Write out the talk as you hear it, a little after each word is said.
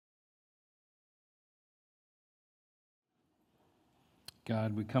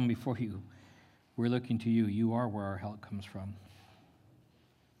God, we come before you. We're looking to you. You are where our help comes from.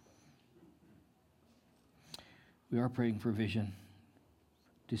 We are praying for vision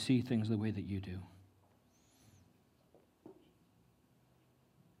to see things the way that you do.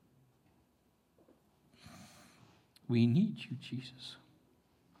 We need you, Jesus.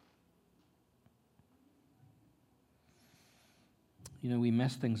 You know, we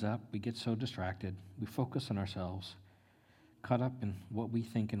mess things up. We get so distracted. We focus on ourselves, caught up in what we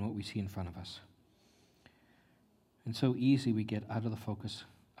think and what we see in front of us. And so easy we get out of the focus,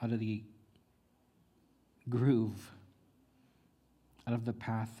 out of the groove, out of the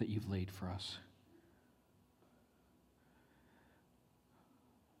path that you've laid for us.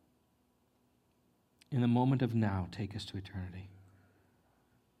 In the moment of now, take us to eternity.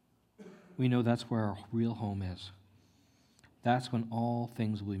 We know that's where our real home is. That's when all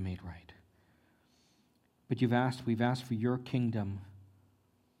things will be made right. But we've asked for your kingdom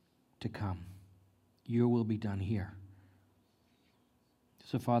to come. Your will be done here.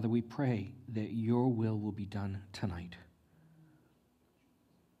 So, Father, we pray that your will be done tonight.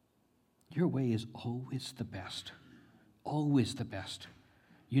 Your way is always the best. Always the best.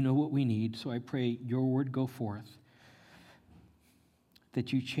 You know what we need, so I pray your word go forth,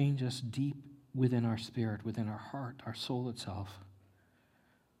 that you change us deep within our spirit, within our heart, our soul itself,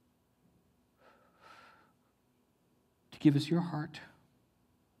 to give us your heart,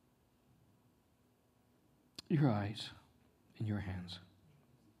 your eyes, and your hands,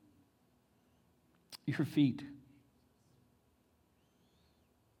 your feet,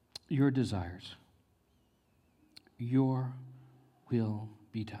 your desires, your will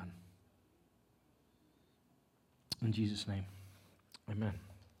be done. In Jesus' name, amen.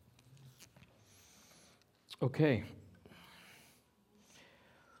 Okay.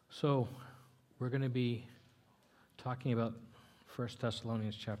 So, we're going to be talking about 1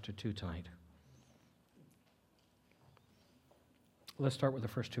 Thessalonians chapter 2 tonight. Let's start with the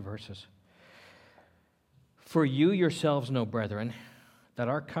first two verses. For you yourselves know, brethren, that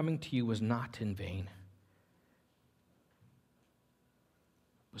our coming to you was not in vain.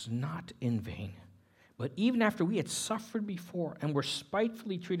 Was not in vain. But even after we had suffered before and were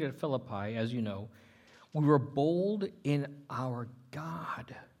spitefully treated at Philippi, as you know, we were bold in our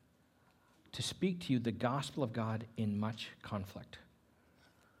God to speak to you the gospel of God in much conflict.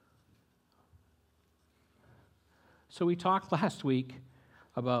 So we talked last week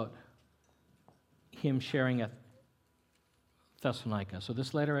about him sharing at Thessalonica. So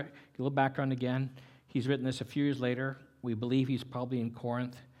this letter, a little background again, he's written this a few years later. We believe he's probably in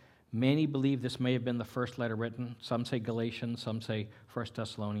Corinth. Many believe this may have been the first letter written. Some say Galatians, some say 1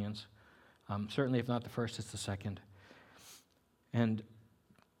 Thessalonians. Certainly, if not the first, it's the second. And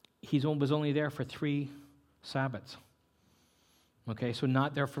he was only there for 3 Sabbaths. Okay, so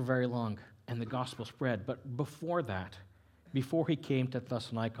not there for very long. And the gospel spread. But before that, before he came to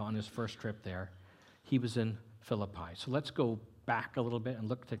Thessalonica on his first trip there, he was in Philippi. So let's go back a little bit and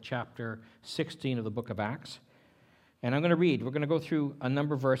look to chapter 16 of the book of Acts. And I'm going to read. We're going to go through a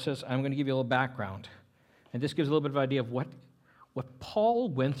number of verses. I'm going to give you a little background. And this gives a little bit of an idea of what Paul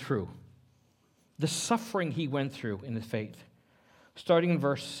went through, the suffering he went through in his faith. Starting in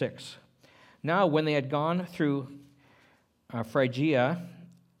verse 6. Now, when they had gone through Phrygia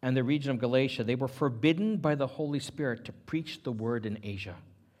and the region of Galatia, they were forbidden by the Holy Spirit to preach the word in Asia.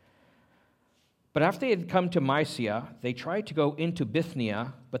 But after they had come to Mysia, they tried to go into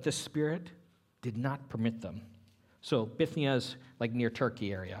Bithynia, but the Spirit did not permit them. So Bithynia is like near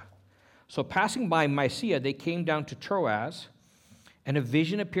Turkey area. So passing by Mysia, they came down to Troas, and a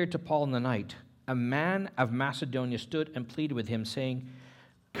vision appeared to Paul in the night. A man of Macedonia stood and pleaded with him, saying,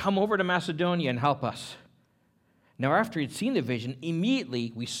 "Come over to Macedonia and help us." Now after he had seen the vision,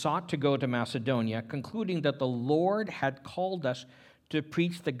 immediately we sought to go to Macedonia, concluding that the Lord had called us to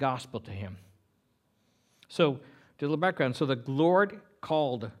preach the gospel to him. So, to a little background, so the Lord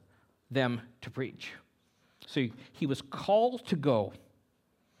called them to preach. So he was called to go.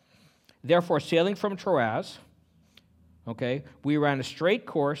 Therefore, sailing from Troas, we ran a straight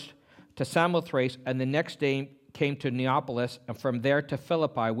course to Samothrace, and the next day came to Neapolis, and from there to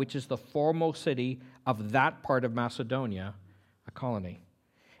Philippi, which is the foremost city of that part of Macedonia, a colony.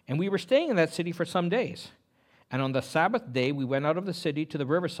 And we were staying in that city for some days. And on the Sabbath day, we went out of the city to the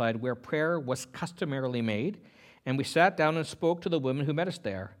riverside where prayer was customarily made, and we sat down and spoke to the women who met us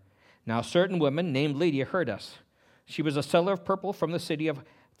there. Now a certain woman named Lydia heard us. She was a seller of purple from the city of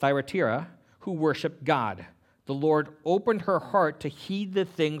Thyatira who worshiped God. The Lord opened her heart to heed the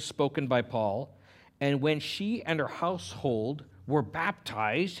things spoken by Paul, and when she and her household were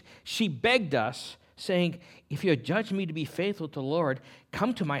baptized, she begged us, saying, "If you judge me to be faithful to the Lord,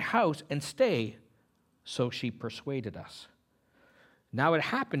 come to my house and stay." So she persuaded us. Now it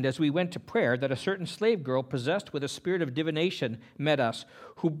happened as we went to prayer that a certain slave girl possessed with a spirit of divination met us,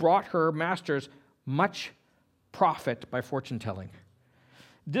 who brought her masters much profit by fortune telling.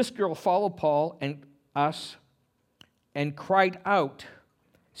 This girl followed Paul and us and cried out,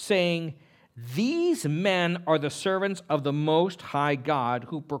 saying, "These men are the servants of the Most High God,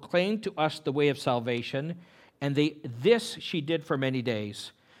 who proclaim to us the way of salvation." And this she did for many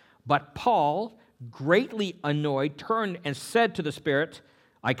days. But Paul, greatly annoyed, turned and said to the spirit,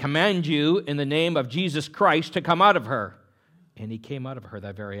 "I command you in the name of Jesus Christ to come out of her." And he came out of her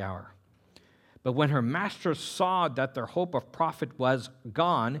that very hour. But when her masters saw that their hope of profit was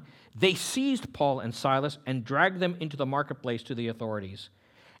gone, they seized Paul and Silas and dragged them into the marketplace to the authorities.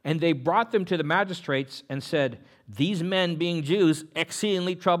 And they brought them to the magistrates and said, "These men, being Jews,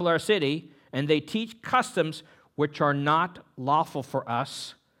 exceedingly trouble our city, and they teach customs which are not lawful for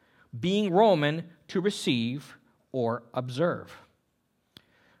us, being Roman, to receive or observe."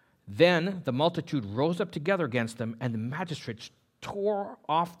 Then the multitude rose up together against them, and the magistrates tore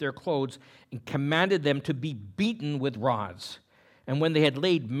off their clothes and commanded them to be beaten with rods. And when they had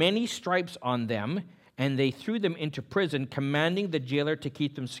laid many stripes on them, and they threw them into prison, commanding the jailer to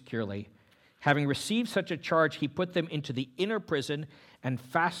keep them securely. Having received such a charge, he put them into the inner prison and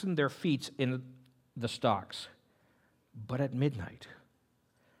fastened their feet in the stocks. But at midnight,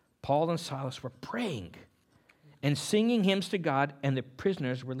 Paul and Silas were praying and singing hymns to God, and the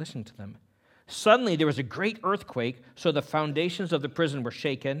prisoners were listening to them. Suddenly there was a great earthquake, so the foundations of the prison were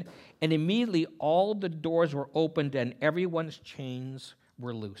shaken, and immediately all the doors were opened and everyone's chains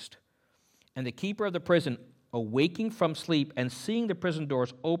were loosed. And the keeper of the prison, awaking from sleep and seeing the prison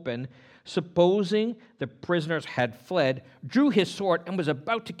doors open, supposing the prisoners had fled, drew his sword and was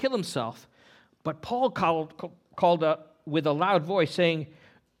about to kill himself. But Paul called with a loud voice, saying,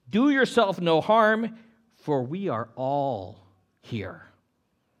 "Do yourself no harm, for we are all here."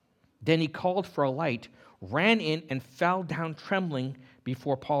 Then he called for a light, ran in, and fell down trembling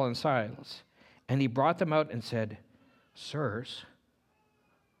before Paul and Silas. And he brought them out and said, "Sirs,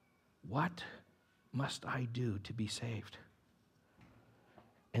 what must I do to be saved?"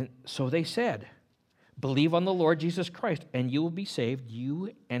 And so they said, "Believe on the Lord Jesus Christ, and you will be saved,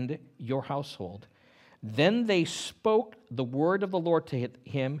 you and your household." Then they spoke the word of the Lord to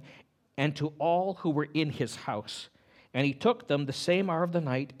him and to all who were in his house. And he took them the same hour of the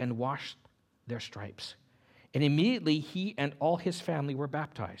night and washed their stripes. And immediately he and all his family were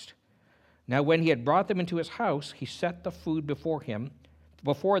baptized. Now when he had brought them into his house, he set the food before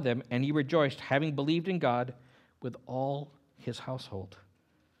them, and he rejoiced, having believed in God with all his household.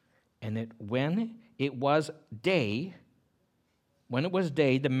 And when it was day,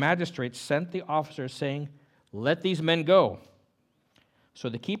 the magistrates sent the officers, saying, "Let these men go." So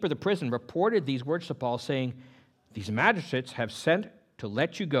the keeper of the prison reported these words to Paul, saying, "These magistrates have sent to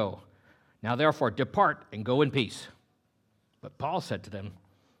let you go. Now therefore depart and go in peace." But Paul said to them,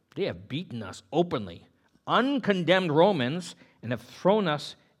 "They have beaten us openly, uncondemned Romans, and have thrown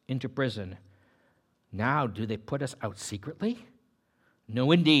us into prison. Now do they put us out secretly?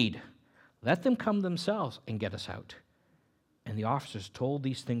 No, indeed. Let them come themselves and get us out." And the officers told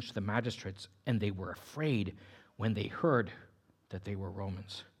these things to the magistrates, and they were afraid when they heard that they were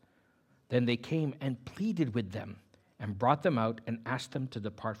Romans. Then they came and pleaded with them and brought them out and asked them to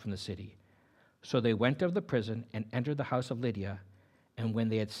depart from the city. So they went out of the prison and entered the house of Lydia, and when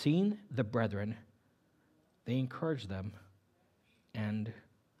they had seen the brethren, they encouraged them and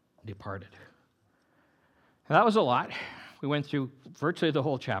departed. Now, that was a lot. We went through virtually the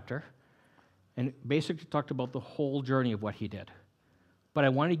whole chapter and basically talked about the whole journey of what he did. But I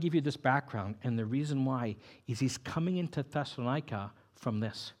want to give you this background, and the reason why is he's coming into Thessalonica from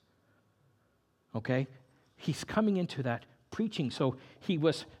this. Okay? He's coming into that preaching. So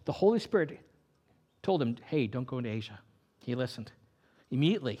the Holy Spirit told him, "Hey, don't go into Asia." He listened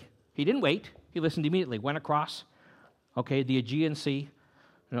immediately. He didn't wait. He listened immediately. Went across, the Aegean Sea,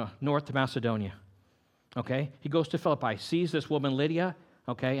 north to Macedonia. Okay? He goes to Philippi, sees this woman Lydia,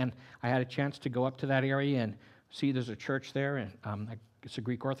 and I had a chance to go up to that area and see there's a church there, and it's a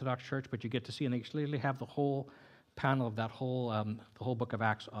Greek Orthodox church, but you get to see, and they literally have the whole panel of that the whole book of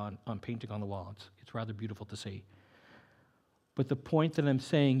Acts on painting on the wall. It's rather beautiful to see. But the point that I'm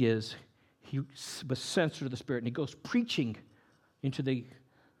saying is he was sensitive to the Spirit, and he goes preaching into the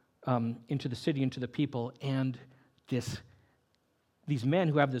city, into the people, and these men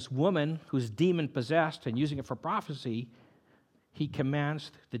who have this woman who's demon-possessed and using it for prophecy, he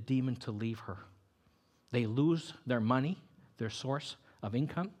commands the demon to leave her. They lose their money, their source of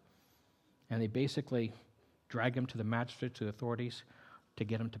income, And they basically drag him to the magistrates, to the authorities, to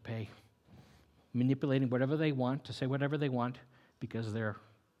get him to pay. Manipulating whatever they want, to say whatever they want, because they're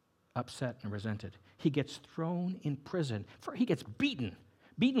upset and resented. He gets thrown in prison. He gets beaten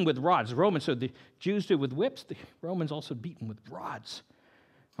with rods. The Romans, so the Jews do with whips, the Romans also beaten with rods.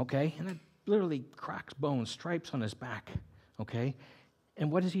 Okay? And that literally cracks bones, stripes on his back. Okay?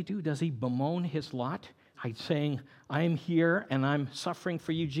 And what does he do? Does he bemoan his lot? By saying, I am here and I'm suffering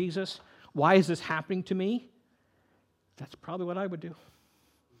for you, Jesus. Why is this happening to me? That's probably what I would do.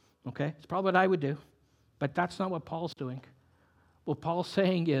 Okay? It's probably what I would do. But that's not what Paul's doing. What Paul's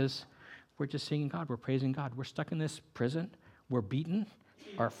saying is, we're just singing God. We're praising God. We're stuck in this prison. We're beaten.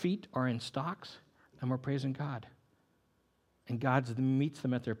 Our feet are in stocks. And we're praising God. And God meets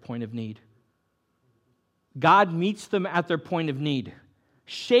them at their point of need. God meets them at their point of need.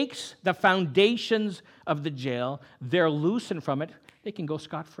 Shakes the foundations of the jail. They're loosened from it. They can go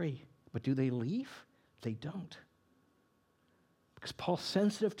scot-free. But do they leave? They don't. Because Paul's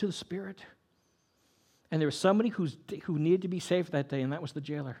sensitive to the Spirit. And there was somebody who needed to be saved that day, and that was the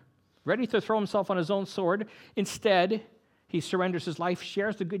jailer. Ready to throw himself on his own sword. Instead, he surrenders his life,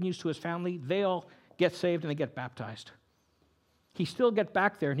 shares the good news to his family. They all get saved, and they get baptized. He still gets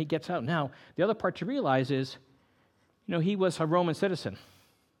back there, and he gets out. Now, the other part to realize is, he was a Roman citizen.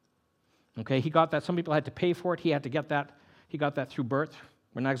 Okay, he got that. Some people had to pay for it. He had to get that. He got that through birth.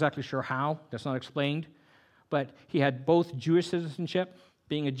 We're not exactly sure how. That's not explained. But he had both Jewish citizenship,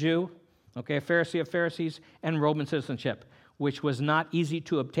 being a Jew, okay, a Pharisee of Pharisees, and Roman citizenship, which was not easy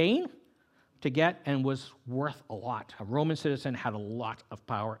to obtain, to get, and was worth a lot. A Roman citizen had a lot of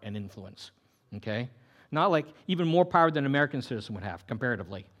power and influence, okay? Not like even more power than an American citizen would have,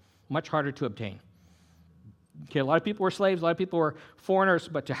 comparatively. Much harder to obtain. Okay, a lot of people were slaves, a lot of people were foreigners,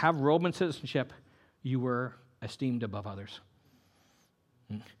 but to have Roman citizenship, you were esteemed above others.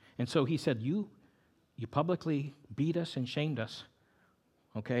 And so he said, you publicly beat us and shamed us,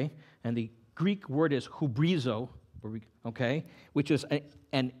 okay? And the Greek word is hubrizo, okay, which is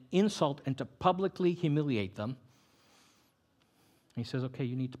an insult and to publicly humiliate them. He says, okay,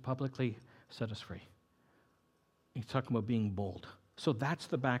 you need to publicly set us free. He's talking about being bold. So that's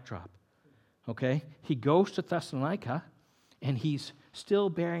the backdrop, okay? He goes to Thessalonica, and he's still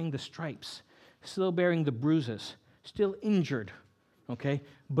bearing the stripes, still bearing the bruises, still injured, okay?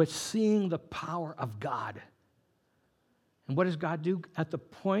 But seeing the power of God. And what does God do? At the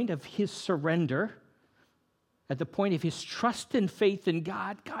point of his surrender, at the point of his trust and faith in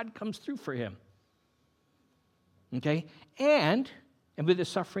God, God comes through for him. Okay? And with his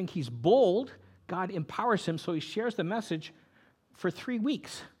suffering, he's bold. God empowers him, so he shares the message for 3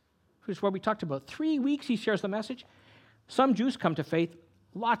 weeks. Which is what we talked about. 3 weeks he shares the message. Some Jews come to faith.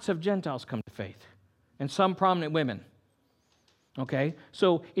 Lots of Gentiles come to faith. And some prominent women. Okay?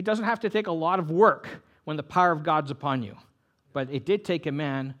 So it doesn't have to take a lot of work when the power of God's upon you. But it did take a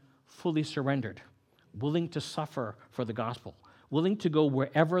man fully surrendered, willing to suffer for the gospel, willing to go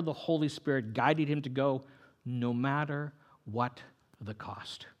wherever the Holy Spirit guided him to go, no matter what the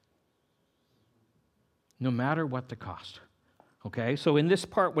cost. No matter what the cost. Okay? So in this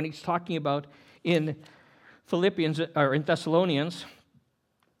part, when he's talking about in Philippians, or in Thessalonians,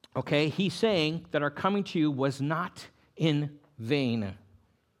 okay, he's saying that our coming to you was not in vain.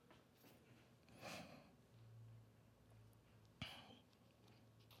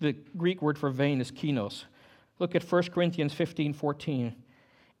 The Greek word for vain is kinos. Look at 1 Corinthians 15:14.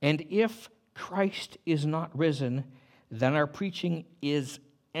 And if Christ is not risen, then our preaching is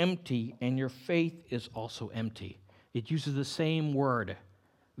empty, and your faith is also empty. It uses the same word,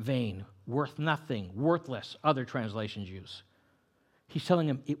 vain, worth nothing, worthless, other translations use. He's telling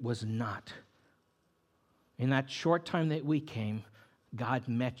him it was not. In that short time that we came, God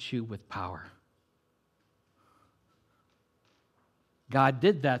met you with power. God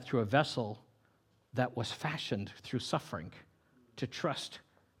did that through a vessel that was fashioned through suffering to trust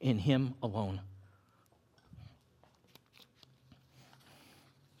in him alone.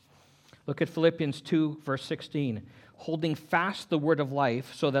 Look at Philippians 2, verse 16. Holding fast the word of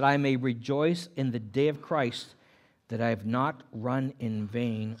life, so that I may rejoice in the day of Christ, that I have not run in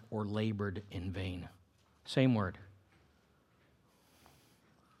vain or labored in vain. Same word.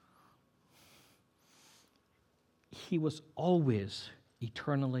 He was always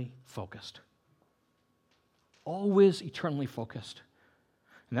eternally focused. Always eternally focused.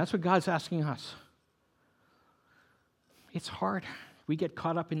 And that's what God's asking us. It's hard. We get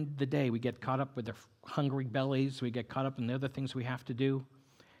caught up in the day. We get caught up with our hungry bellies. We get caught up in the other things we have to do.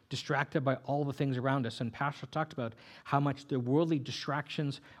 Distracted by all the things around us. And Pastor talked about how much the worldly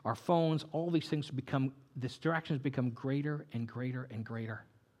distractions, our phones, all these things distractions become greater and greater and greater.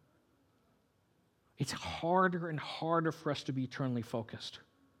 It's harder and harder for us to be eternally focused.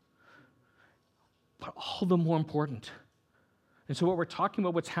 But all the more important. And so what we're talking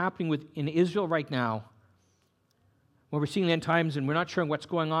about, what's happening in Israel right now, where we're seeing the end times and we're not sure what's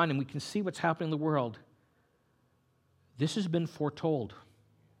going on and we can see what's happening in the world, this has been foretold.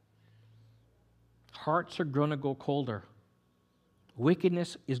 Hearts are going to go colder.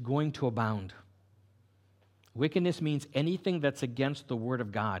 Wickedness is going to abound. Wickedness means anything that's against the Word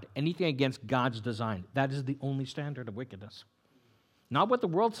of God, anything against God's design. That is the only standard of wickedness. Not what the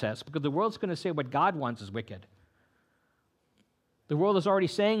world says, because the world's going to say what God wants is wicked. The world is already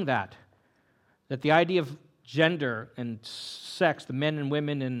saying that the idea of gender and sex, the men and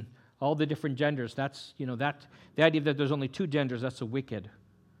women and all the different genders, that's, the idea that there's only two genders, that's a wicked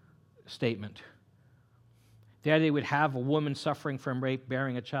statement. The idea they would have a woman suffering from rape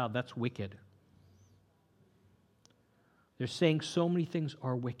bearing a child, that's wicked. They're saying so many things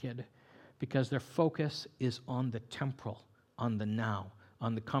are wicked because their focus is on the temporal, on the now,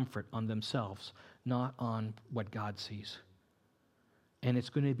 on the comfort, on themselves, not on what God sees. And it's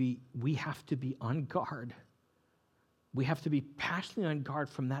going to be, we have to be on guard. We have to be passionately on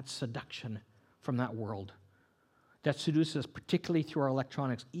guard from that seduction, from that world that seduces us, particularly through our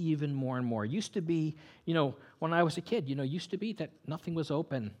electronics, even more and more. It used to be, when I was a kid, used to be that nothing was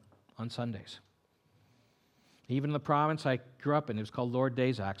open on Sundays. Even in the province I grew up in, it was called Lord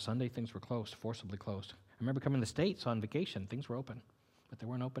Days Act. Sunday things were closed, forcibly closed. I remember coming to the States on vacation, things were open, but they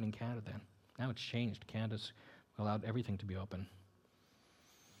weren't open in Canada then. Now it's changed. Canada's allowed everything to be open.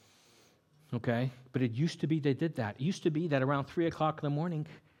 Okay? But it used to be they did that. It used to be that around 3 o'clock in the morning,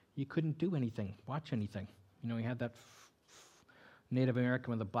 you couldn't do anything, watch anything. You had that Native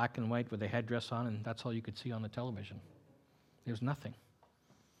American with the black and white with a headdress on, and that's all you could see on the television. There was nothing.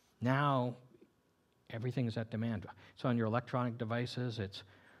 Now, everything is at demand. It's on your electronic devices.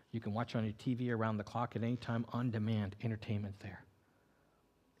 You can watch on your TV around the clock at any time, on demand, entertainment there.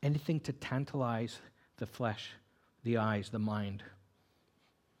 Anything to tantalize the flesh, the eyes, the mind,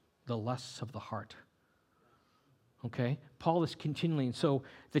 the lusts of the heart. Okay? Paul is continually, and so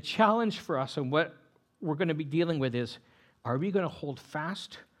the challenge for us and what we're going to be dealing with is, are we going to hold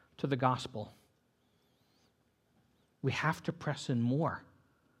fast to the gospel? We have to press in more.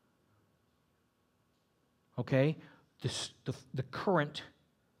 Okay? The current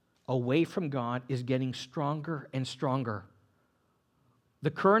away from God is getting stronger and stronger.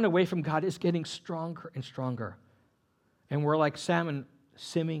 The current away from God is getting stronger and stronger. And we're like salmon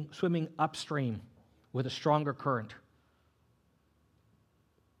swimming upstream with a stronger current.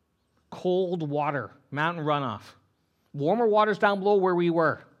 Cold water, mountain runoff. Warmer water's down below where we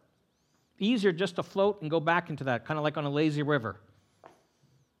were. Easier just to float and go back into that, kind of like on a lazy river.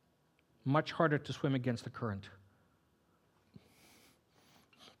 Much harder to swim against the current.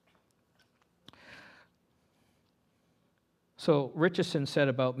 So Richardson said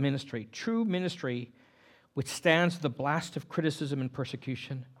about ministry, true ministry withstands the blast of criticism and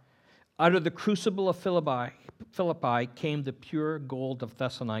persecution. Out of the crucible of Philippi came the pure gold of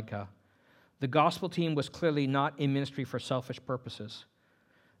Thessalonica. The gospel team was clearly not in ministry for selfish purposes.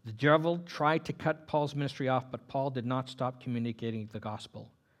 The devil tried to cut Paul's ministry off, but Paul did not stop communicating the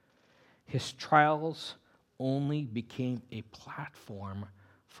gospel. His trials only became a platform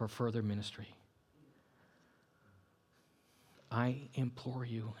for further ministry. I implore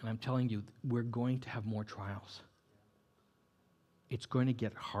you, and I'm telling you, we're going to have more trials. It's going to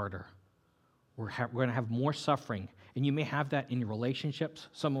get harder. We're going to have more suffering. And you may have that in your relationships.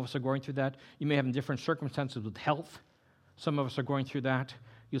 Some of us are going through that. You may have in different circumstances with health. Some of us are going through that.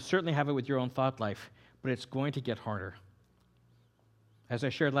 You'll certainly have it with your own thought life, but it's going to get harder. As I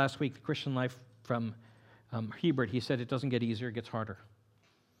shared last week, the Christian life from Hebert, he said it doesn't get easier, it gets harder.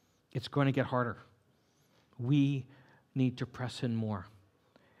 It's going to get harder. We need to press in more.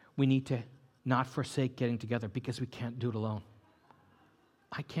 We need to not forsake getting together because we can't do it alone.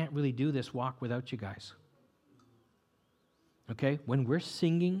 I can't really do this walk without you guys. Okay? When we're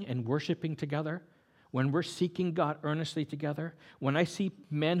singing and worshiping together, when we're seeking God earnestly together, when I see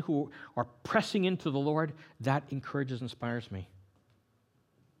men who are pressing into the Lord, that encourages and inspires me.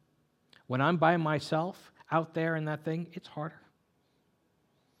 When I'm by myself out there in that thing, it's harder.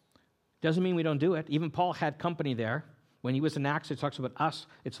 Doesn't mean we don't do it. Even Paul had company there. When he was in Acts, it talks about us.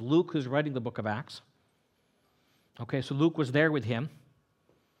 It's Luke who's writing the book of Acts. Okay, so Luke was there with him.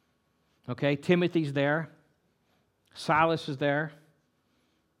 Okay, Timothy's there. Silas is there.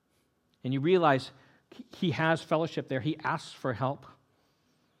 And you realize he has fellowship there. He asks for help.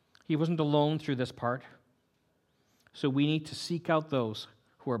 He wasn't alone through this part. So we need to seek out those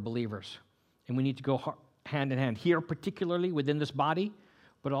who are believers. And we need to go hand in hand. Here, particularly within this body,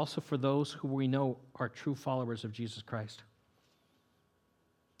 but also for those who we know are true followers of Jesus Christ,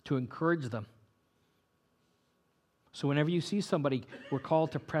 to encourage them. So whenever you see somebody, we're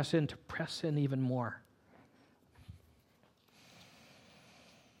called to press in even more.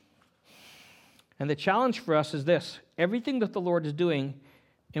 And the challenge for us is this: everything that the Lord is doing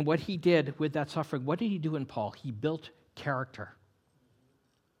and what he did with that suffering, what did he do in Paul? He built character.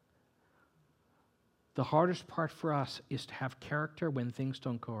 The hardest part for us is to have character when things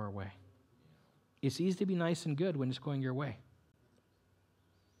don't go our way. It's easy to be nice and good when it's going your way.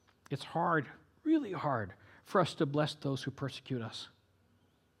 It's hard, really hard, for us to bless those who persecute us.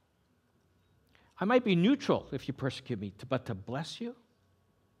 I might be neutral if you persecute me, but to bless you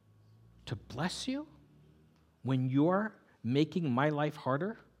when you're making my life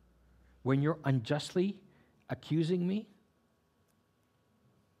harder, when you're unjustly accusing me,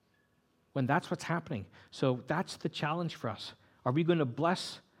 when that's what's happening. So that's the challenge for us. Are we going to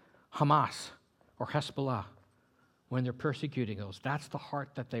bless Hamas or Hezbollah when they're persecuting us? That's the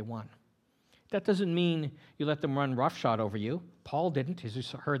heart that they want. That doesn't mean you let them run roughshod over you. Paul didn't. As you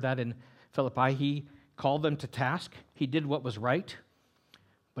heard that in Philippi, he called them to task. He did what was right,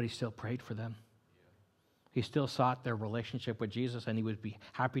 but he still prayed for them. He still sought their relationship with Jesus, and he would be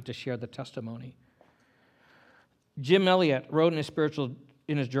happy to share the testimony. Jim Elliot wrote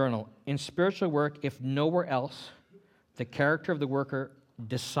in his journal, in spiritual work, if nowhere else, the character of the worker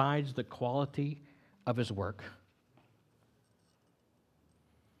decides the quality of his work.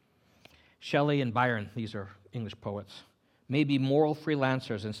 Shelley and Byron, these are English poets, may be moral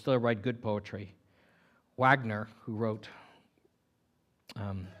freelancers and still write good poetry. Wagner, who wrote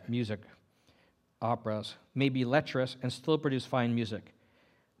music, operas, may be lecherous and still produce fine music,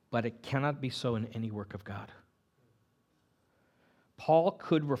 but it cannot be so in any work of God. Paul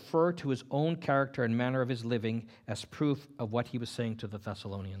could refer to his own character and manner of his living as proof of what he was saying to the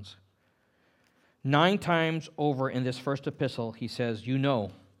Thessalonians. 9 times over in this first epistle, he says, you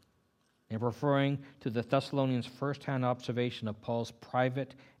know, and referring to the Thessalonians' first-hand observation of Paul's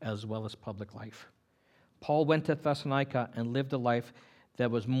private as well as public life. Paul went to Thessalonica and lived a life that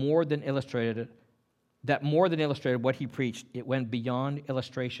more than illustrated what he preached. It went beyond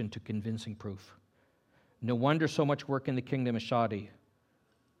illustration to convincing proof. No wonder so much work in the kingdom is shoddy.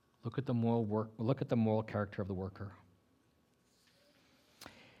 Look at the moral character of the worker.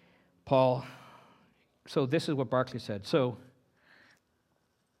 Paul, so this is what Barclay said. So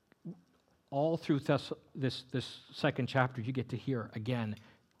all through this second chapter, you get to hear again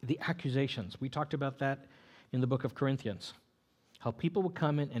the accusations. We talked about that in the book of Corinthians. How people would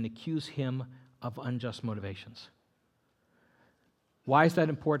come in and accuse him of unjust motivations. Why is that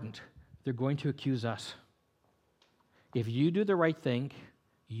important? They're going to accuse us. If you do the right thing,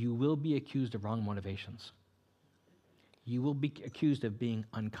 you will be accused of wrong motivations. You will be accused of being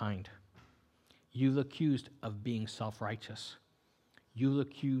unkind. You'll be accused of being self-righteous. You'll be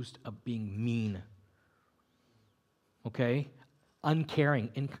accused of being mean. Okay?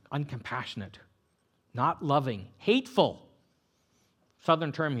 Uncaring, uncompassionate, not loving, hateful.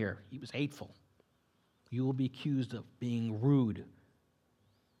 Southern term here, he was hateful. You will be accused of being rude,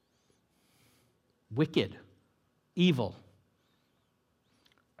 wicked, evil.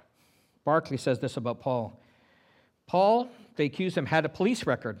 Barclay says this about Paul. Paul, they accused him, had a police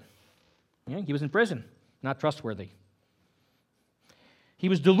record. He was in prison, not trustworthy. He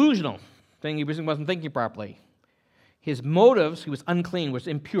was delusional, saying he wasn't thinking properly. His motives, he was unclean, was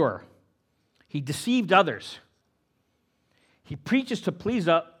impure. He deceived others. He preaches to please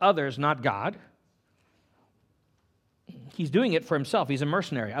others, not God. He's doing it for himself. He's a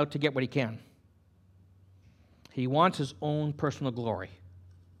mercenary, out to get what he can. He wants his own personal glory.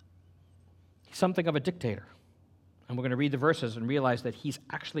 He's something of a dictator. And we're going to read the verses and realize that he's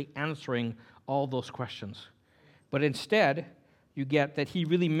actually answering all those questions. But instead, you get that he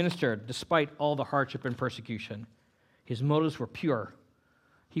really ministered despite all the hardship and persecution. His motives were pure.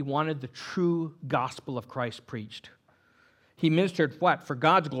 He wanted the true gospel of Christ preached. He ministered what? For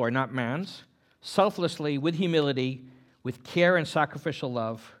God's glory, not man's. Selflessly, with humility, with care and sacrificial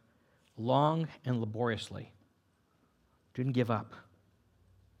love, long and laboriously. Didn't give up.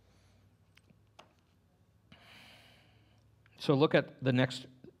 So look at the next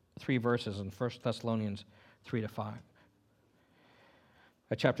 3 verses in 1 Thessalonians 3-5.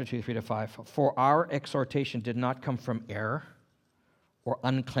 Chapter 2, 3-5. For our exhortation did not come from error or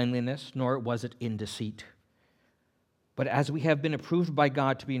uncleanliness, nor was it in deceit. But as we have been approved by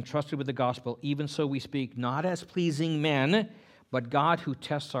God to be entrusted with the gospel, even so we speak, not as pleasing men, but God who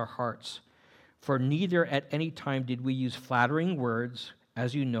tests our hearts. For neither at any time did we use flattering words,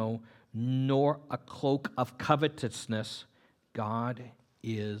 as you know, nor a cloak of covetousness. God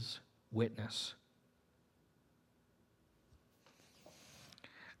is witness.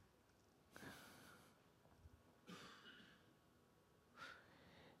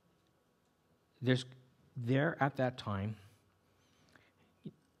 There at that time,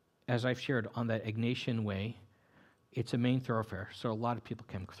 as I've shared on that Ignatian Way, it's a main thoroughfare, so a lot of people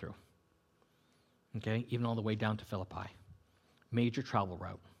came through. Okay, even all the way down to Philippi. Major travel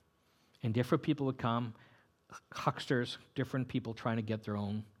route. And different people would come, hucksters, different people trying to get their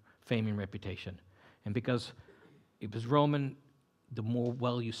own fame and reputation. And because it was Roman, the more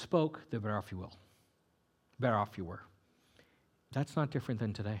well you spoke, the better off you were. That's not different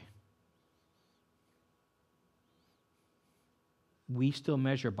than today. We still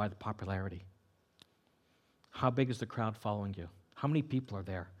measure by the popularity. How big is the crowd following you? How many people are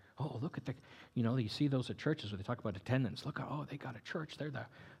there? Oh, look at you see those at churches where they talk about attendance. Look, they got a church. They're the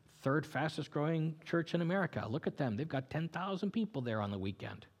third fastest growing church in America. Look at them. They've got 10,000 people there on the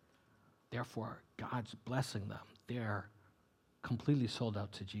weekend. Therefore, God's blessing them. They're completely sold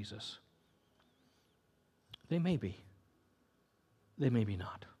out to Jesus. They may be. They may be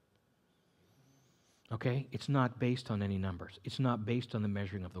not. Okay? It's not based on any numbers. It's not based on the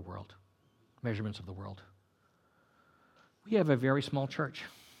measurements of the world. We have a very small church.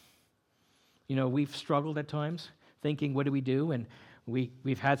 We've struggled at times thinking, what do we do? And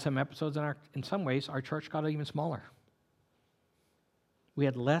we've had some episodes in some ways, our church got even smaller. We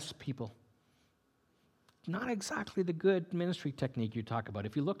had less people. Not exactly the good ministry technique you talk about.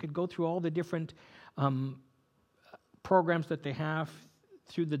 If you go through all the different programs that they have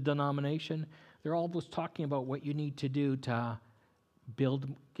through the denomination, they're always talking about what you need to do to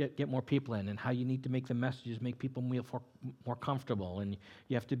get more people in, and how you need to make the messages make people more comfortable, and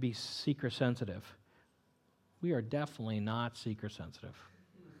you have to be seeker sensitive. We are definitely not seeker sensitive.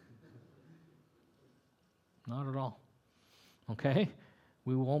 Not at all. Okay?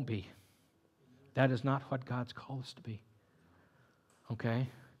 We won't be. That is not what God's called us to be. Okay?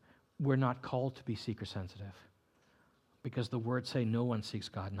 We're not called to be seeker sensitive, because the words say no one seeks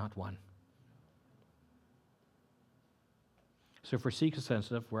God, not one. So if we're seeker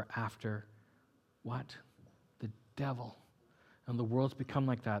sensitive, we're after what? The devil. And the world's become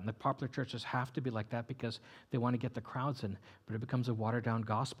like that. And the popular churches have to be like that because they want to get the crowds in. But it becomes a watered-down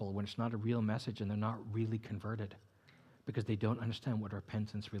gospel when it's not a real message and they're not really converted, because they don't understand what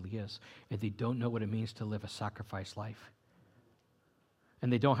repentance really is. And they don't know what it means to live a sacrificed life.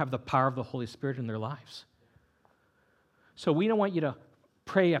 And they don't have the power of the Holy Spirit in their lives. So we don't want you to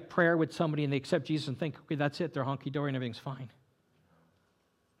pray a prayer with somebody and they accept Jesus and think, okay, that's it, they're honky-dory and everything's fine.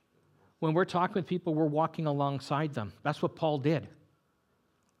 When we're talking with people, we're walking alongside them. That's what Paul did.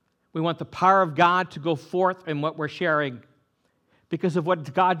 We want the power of God to go forth in what we're sharing because of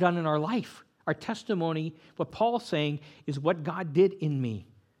what God done in our life. Our testimony, what Paul's saying, is what God did in me.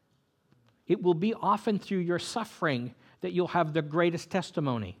 It will be often through your suffering that you'll have the greatest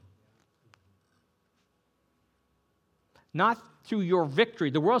testimony. Not through your victory.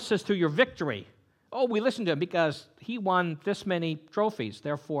 The world says through your victory. Oh, we listen to him because he won this many trophies.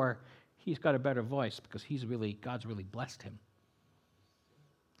 Therefore, he's got a better voice because God's really blessed him.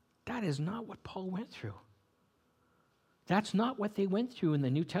 That is not what Paul went through. That's not what they went through in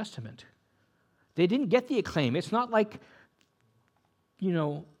the New Testament. They didn't get the acclaim. It's not like,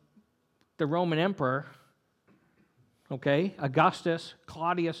 the Roman emperor, okay, Augustus,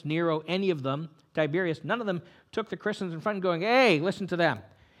 Claudius, Nero, any of them, Tiberius, none of them took the Christians in front and going, hey, listen to them.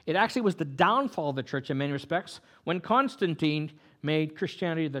 It actually was the downfall of the church in many respects when Constantine made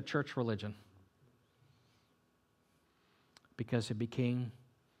Christianity the church religion, because it became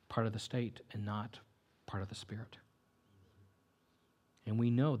part of the state and not part of the Spirit. And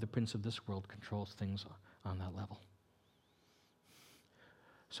we know the prince of this world controls things on that level.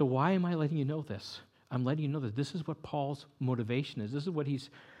 So why am I letting you know this? I'm letting you know that this is what Paul's motivation is. This is what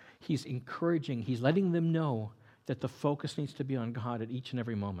he's encouraging. He's letting them know that the focus needs to be on God at each and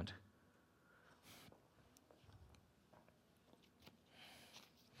every moment.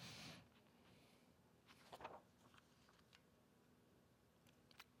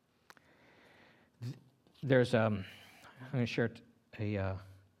 There's I'm going to share a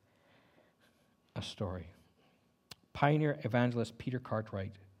story. Pioneer evangelist Peter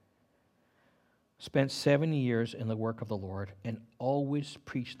Cartwright spent 7 years in the work of the Lord and always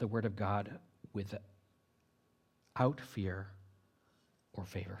preached the word of God without fear or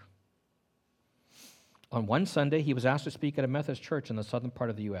favor. On one Sunday, he was asked to speak at a Methodist church in the southern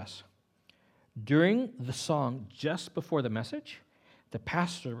part of the U.S. During the song, just before the message, the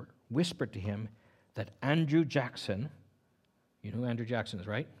pastor whispered to him that Andrew Jackson, you know who Andrew Jackson is,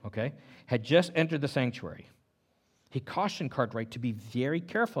 right? Okay, had just entered the sanctuary. He cautioned Cartwright to be very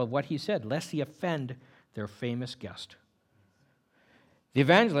careful of what he said, lest he offend their famous guest. The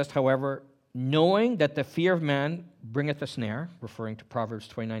evangelist, however, knowing that the fear of man bringeth a snare, referring to Proverbs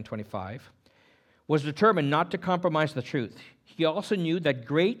 29:25, was determined not to compromise the truth. He also knew that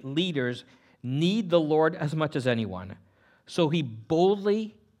great leaders need the Lord as much as anyone. So he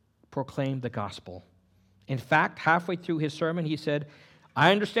boldly proclaimed the gospel. In fact, halfway through his sermon, he said,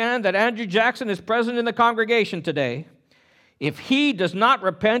 I understand that Andrew Jackson is present in the congregation today. If he does not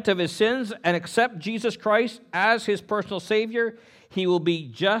repent of his sins and accept Jesus Christ as his personal Savior, he will be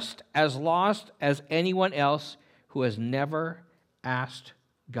just as lost as anyone else who has never asked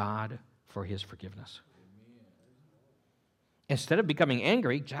God for his forgiveness. Instead of becoming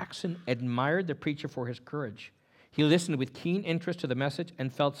angry, Jackson admired the preacher for his courage. He listened with keen interest to the message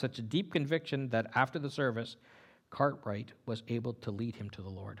and felt such a deep conviction that after the service, Cartwright was able to lead him to the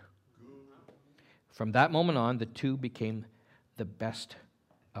Lord. From that moment on, the two became the best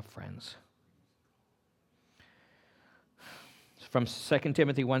of friends. From 2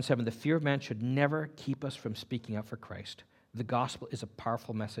 Timothy 1:7, the fear of man should never keep us from speaking up for Christ. The gospel is a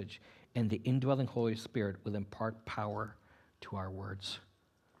powerful message, and the indwelling Holy Spirit will impart power to our words.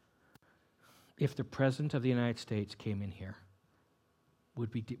 If the President of the United States came in here,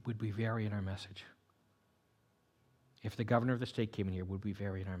 would we vary in our message? If the Governor of the state came in here, would we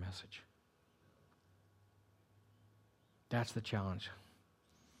vary in our message? That's the challenge.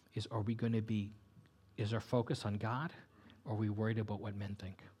 Is our focus on God, or are we worried about what men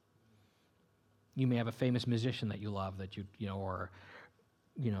think? You may have a famous musician that you love, that or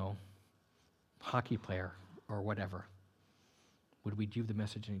hockey player or whatever. Would we do the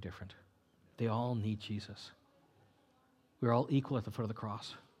message any different? They all need Jesus. We're all equal at the foot of the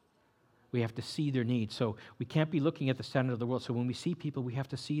cross. We have to see their needs. So we can't be looking at the standard of the world. So when we see people, we have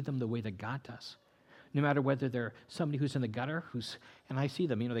to see them the way that God does. No matter whether they're somebody who's in the gutter, and I see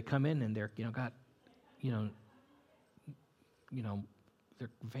them, they come in and they're, their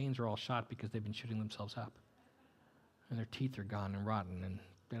veins are all shot because they've been shooting themselves up. And their teeth are gone and rotten, and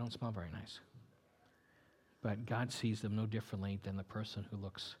they don't smell very nice. But God sees them no differently than the person who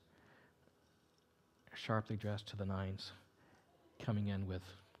looks sharply dressed to the nines, coming in with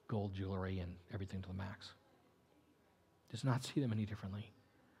gold jewelry and everything to the max. Does not see them any differently.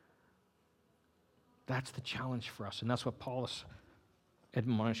 That's the challenge for us, and that's what Paul is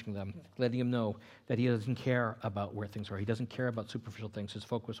admonishing them, letting them know that he doesn't care about where things are. He doesn't care about superficial things. His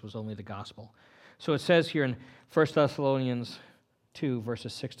focus was only the gospel. So it says here in 1 Thessalonians 2,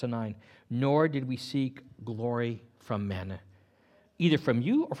 verses 6-9, nor did we seek glory from men, either from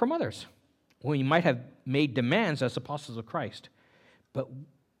you or from others, when we might have made demands as apostles of Christ. But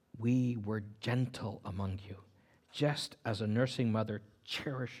we were gentle among you, just as a nursing mother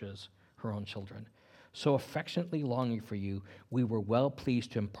cherishes her own children. So affectionately longing for you, we were well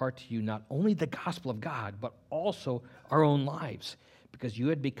pleased to impart to you not only the gospel of God, but also our own lives, because you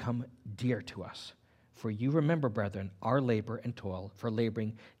had become dear to us. For you remember, brethren, our labor and toil, for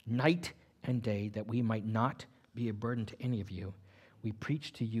laboring night and day, that we might not be a burden to any of you. We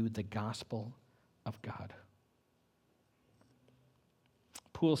preach to you the gospel of God.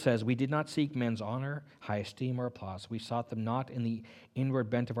 Poole says, we did not seek men's honor, high esteem, or applause. We sought them not in the inward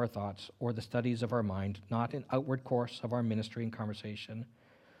bent of our thoughts or the studies of our mind, not in outward course of our ministry and conversation,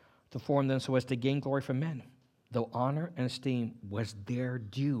 to form them so as to gain glory from men. Though honor and esteem was their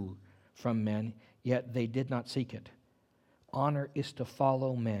due from men, yet they did not seek it. Honor is to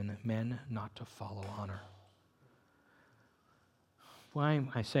follow men, men not to follow honor. Why am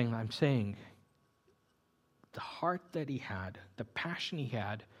I saying that? I'm saying the heart that he had, the passion he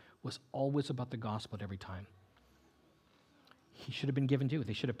had, was always about the gospel at every time. He should have been given due.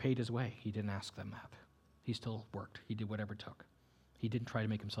 They should have paid his way. He didn't ask them that. He still worked. He did whatever it took. He didn't try to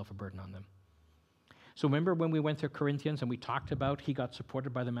make himself a burden on them. So remember when we went through Corinthians and we talked about he got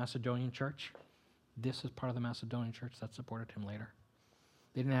supported by the Macedonian church? This is part of the Macedonian church that supported him later.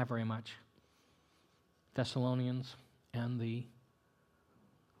 They didn't have very much. Thessalonians and the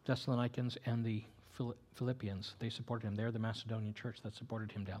Thessalonians and the Philippians, they supported him. They're the Macedonian church that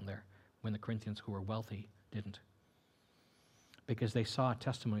supported him down there when the Corinthians, who were wealthy, didn't. Because they saw a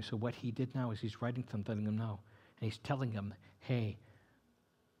testimony. So what he did now is he's writing to them, letting them know. And he's telling them, hey,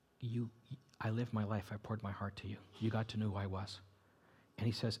 I lived my life. I poured my heart to you. You got to know who I was. And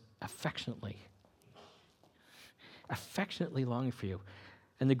he says, affectionately longing for you.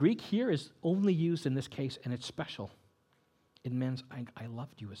 And the Greek here is only used in this case, and it's special. It means I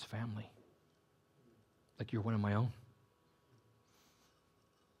loved you as family. Like you're one of my own.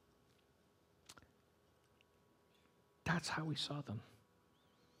 That's how we saw them.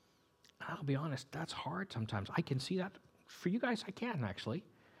 I'll be honest, that's hard sometimes. I can see that. For you guys, I can actually.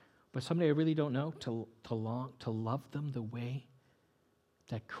 But somebody I really don't know, to love them the way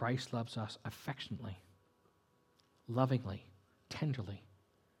that Christ loves us, affectionately, lovingly, tenderly,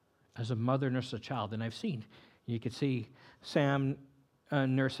 as a mother nurses a child. And I've seen, you could see Sam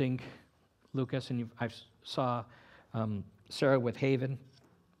nursing Lucas, and I saw Sarah with Haven,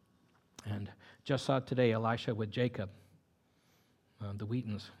 and just saw today Elisha with Jacob, the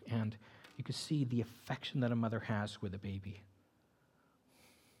Wheatons. And you can see the affection that a mother has with a baby,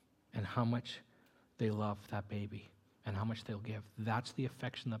 and how much they love that baby, and how much they'll give. That's the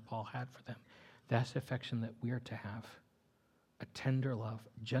affection that Paul had for them. That's the affection that we are to have. A tender love,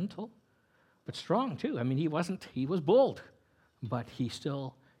 gentle, but strong too. I mean, he was bold, but he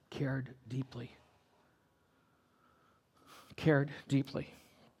still cared deeply. Cared deeply.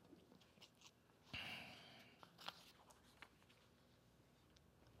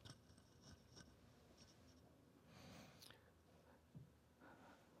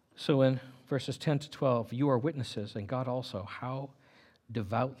 So in verses 10 to 12, you are witnesses, and God also, how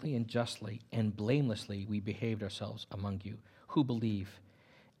devoutly and justly and blamelessly we behaved ourselves among you who believe,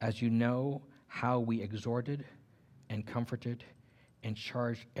 as you know how we exhorted and comforted and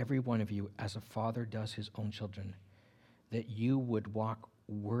charged every one of you as a father does his own children, that you would walk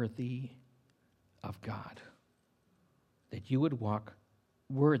worthy of God. That you would walk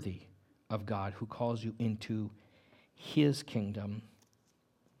worthy of God, who calls you into his kingdom,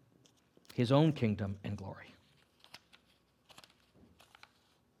 his own kingdom and glory.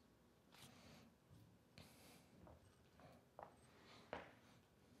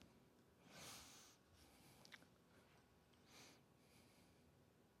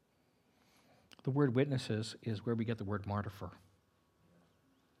 The word witnesses is where we get the word martyr for.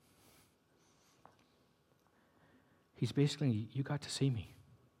 He's basically, you got to see me.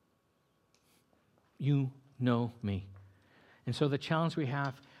 You know me. And so the challenge we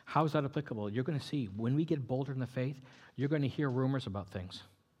have, how is that applicable? You're going to see, when we get bolder in the faith, you're going to hear rumors about things.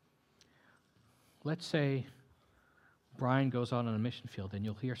 Let's say Brian goes out on a mission field, and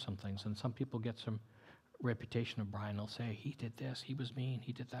you'll hear some things, and some people get some reputation of Brian. They'll say, he did this, he was mean,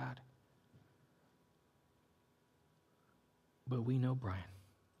 he did that. But we know Brian.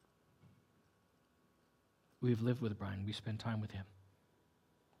 We've lived with Brian. We spend time with him.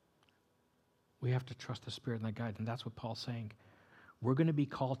 We have to trust the Spirit and the guide, and that's what Paul's saying. We're going to be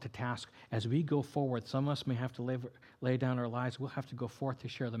called to task. As we go forward, some of us may have to lay down our lives. We'll have to go forth to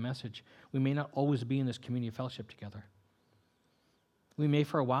share the message. We may not always be in this community of fellowship together. We may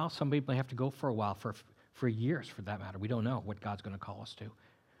for a while. Some people may have to go for a while, for years for that matter. We don't know what God's going to call us to.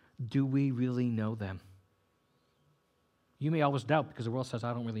 Do we really know them? You may always doubt because the world says,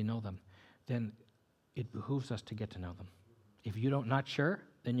 I don't really know them. Then it behooves us to get to know them. If you're not sure,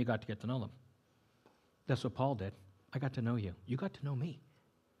 then you got to get to know them. That's what Paul did. I got to know you. You got to know me.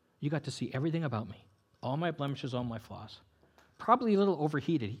 You got to see everything about me. All my blemishes, all my flaws. Probably a little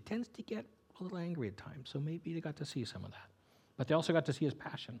overheated. He tends to get a little angry at times, so maybe they got to see some of that. But they also got to see his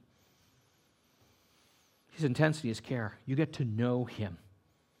passion, his intensity, his care. You get to know him.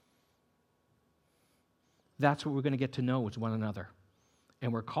 That's what we're going to get to know with one another.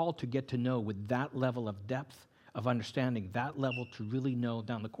 And we're called to get to know with that level of depth of understanding, that level to really know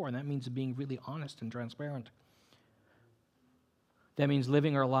down the core. And that means being really honest and transparent. That means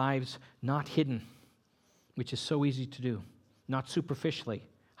living our lives not hidden, which is so easy to do, not superficially.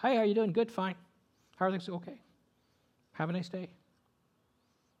 Hi, how are you doing? Good, fine. How are things? Okay. Have a nice day.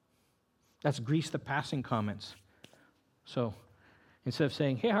 That's grease the passing comments. So instead of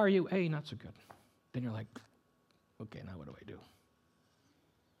saying, hey, how are you? Hey, not so good. Then you're like, okay, now what do I do?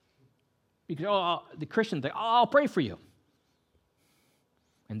 Because the Christian think, I'll pray for you.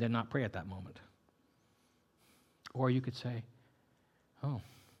 And then not pray at that moment. Or you could say, oh,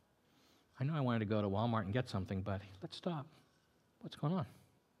 I know I wanted to go to Walmart and get something, but let's stop. What's going on?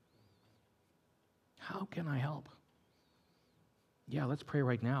 How can I help? Yeah, let's pray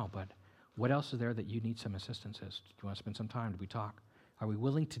right now, but what else is there that you need some assistance in? Do you want to spend some time? Do we talk? Are we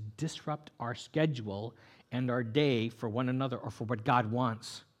willing to disrupt our schedule and our day for one another or for what God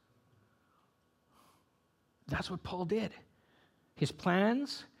wants? That's what Paul did. His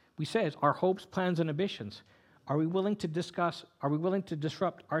plans, we say, our hopes, plans, and ambitions. Are we willing to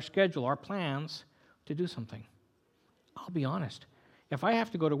disrupt our schedule, our plans, to do something? I'll be honest. If I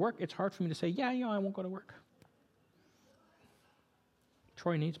have to go to work, it's hard for me to say, yeah, I won't go to work.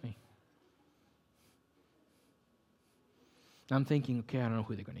 Troy needs me. I'm thinking, okay, I don't know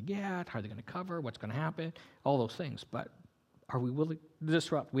who they're going to get, how are they going to cover, what's going to happen, all those things. But are we willing to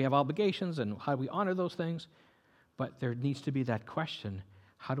disrupt? We have obligations, and how do we honor those things? But there needs to be that question,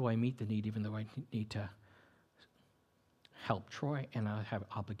 How do I meet the need even though I need to help Troy and I have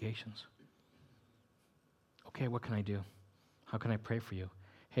obligations? Okay, what can I do? How can I pray for you?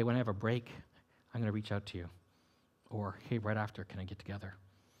 Hey, when I have a break, I'm going to reach out to you. Or, hey, right after, can I get together?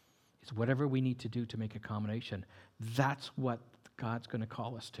 It's whatever we need to do to make a combination. That's what God's going to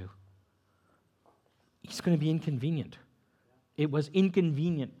call us to. He's going to be inconvenient. It was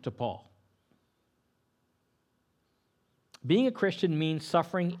inconvenient to Paul. Being a Christian means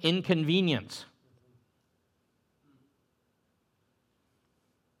suffering inconvenience.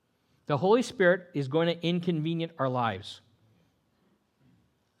 The Holy Spirit is going to inconvenient our lives.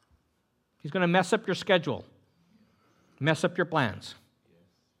 He's going to mess up your schedule, mess up your plans.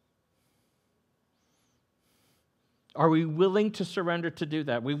 Are we willing to surrender to do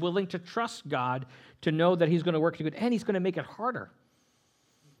that? Are we willing to trust God to know that He's going to work to good, and He's going to make it harder?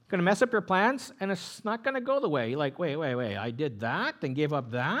 Going to mess up your plans, and it's not going to go the way. You're like, wait, I did that, and gave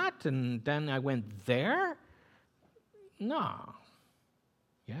up that, and then I went there? No.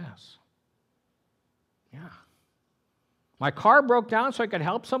 Yes. Yeah. My car broke down so I could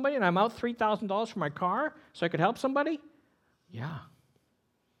help somebody, and I'm out $3,000 for my car so I could help somebody? Yeah.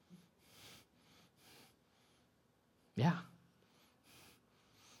 Yeah.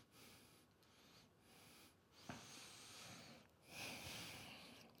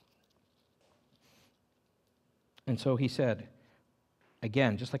 And so he said,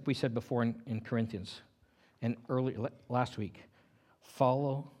 again, just like we said before in Corinthians and last week,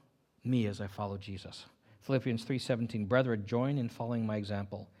 follow me as I follow Jesus. Philippians 3:17, brethren, join in following my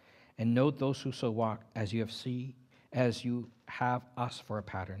example, and note those who so walk as you have us for a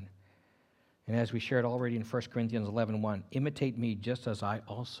pattern. And as we shared already in 1 Corinthians 11:1, imitate me just as I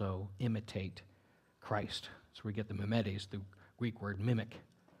also imitate Christ. So we get the mimetes, the Greek word mimic.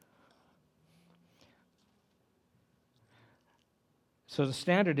 So the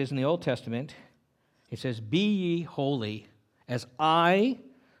standard is in the Old Testament, it says, be ye holy as I,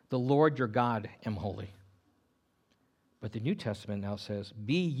 the Lord your God, am holy. But the New Testament now says,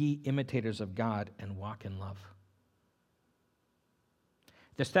 be ye imitators of God and walk in love.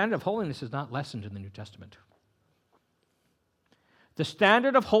 The standard of holiness is not lessened in the New Testament. The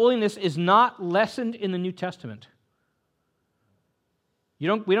standard of holiness is not lessened in the New Testament. We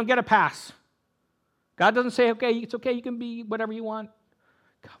don't get a pass. God doesn't say, okay, it's okay, you can be whatever you want.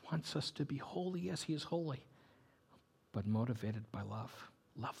 God wants us to be holy as He is holy, but motivated by love.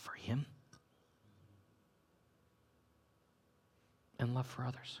 Love for Him and love for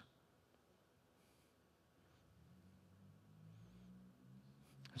others.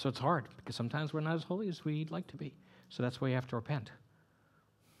 So it's hard because sometimes we're not as holy as we'd like to be. So that's why we have to repent.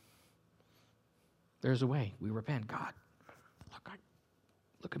 There's a way. We repent. God,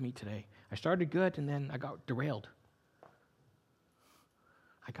 look at me today. I started good and then I got derailed.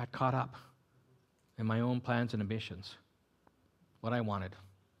 I got caught up in my own plans and ambitions, what I wanted.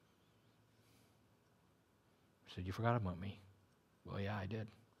 I said, you forgot about me. Well, yeah, I did.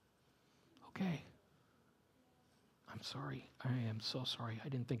 Okay. I'm sorry. I am so sorry. I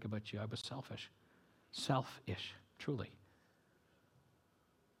didn't think about you. I was selfish. Selfish, truly.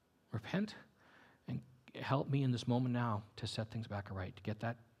 Repent and help me in this moment now to set things back right, to get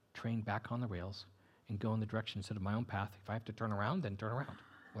that train back on the rails and go in the direction instead of my own path. If I have to turn around, then turn around.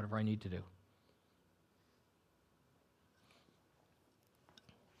 Whatever I need to do.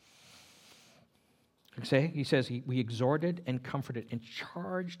 He says, we exhorted and comforted and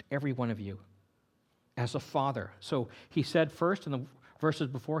charged every one of you as a father. So he said first in the verses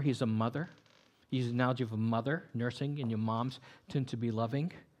before, he's a mother. He used the analogy of a mother nursing, and your moms tend to be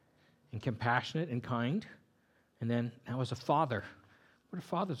loving and compassionate and kind. And then now as a father, what do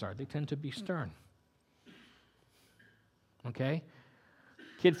fathers are? They tend to be stern. Okay?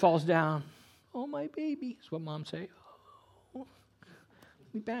 Kid falls down. Oh, my baby, is what moms say. Oh,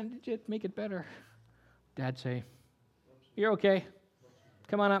 we bandage it, make it better. Dad say, you're okay.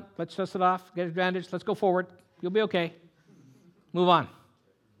 Come on up. Let's dust it off. Get it bandaged. Let's go forward. You'll be okay. Move on.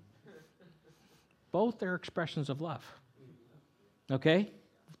 Both are expressions of love. Okay?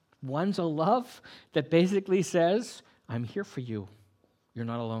 One's a love that basically says, I'm here for you. You're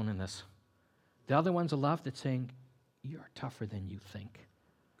not alone in this. The other one's a love that's saying, you're tougher than you think.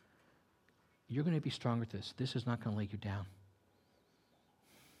 You're going to be stronger at this. This is not going to lay you down.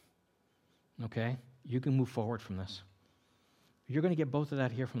 Okay? You can move forward from this. You're going to get both of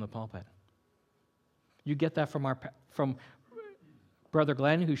that here from the pulpit. You get that from Brother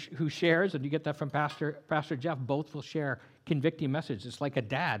Glenn, who shares, and you get that from Pastor Jeff. Both will share convicting messages. It's like a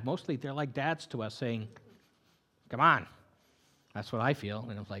dad. Mostly they're like dads to us saying, come on. That's what I feel.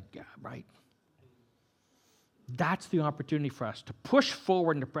 And I'm like, yeah, right. That's the opportunity for us to push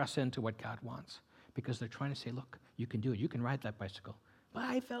forward and to press into what God wants. Because they're trying to say, look, you can do it. You can ride that bicycle. But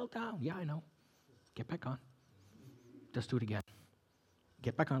I fell down. Yeah, I know. Get back on. Let's do it again.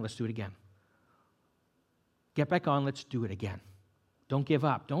 Get back on. Let's do it again. Get back on. Let's do it again. Don't give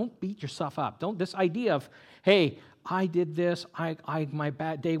up. Don't beat yourself up. This idea of, hey, I did this. My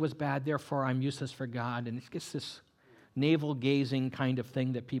bad day was bad, therefore I'm useless for God. And it's just this navel-gazing kind of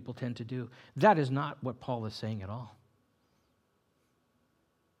thing that people tend to do. That is not what Paul is saying at all.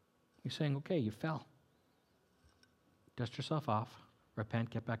 He's saying, okay, you fell. Dust yourself off. Repent,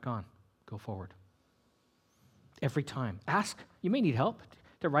 get back on. Go forward. Every time. Ask. You may need help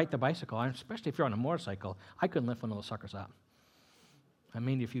to ride the bicycle, especially if you're on a motorcycle. I couldn't lift one of those suckers up. I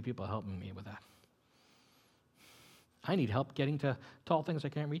may need a few people helping me with that. I need help getting to tall things. I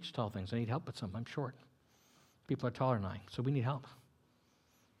can't reach tall things. I need help with something. I'm short. People are taller than I, so we need help.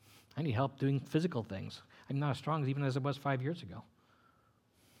 I need help doing physical things. I'm not as strong even as I was 5 years ago.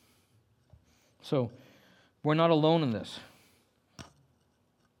 So we're not alone in this.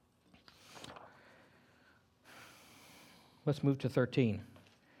 Let's move to 13.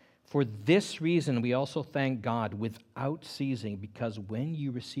 For this reason, we also thank God without ceasing, because when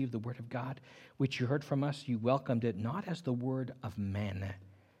you received the word of God, which you heard from us, you welcomed it not as the word of man,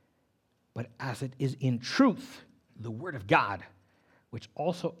 but as it is in truth, the word of God, which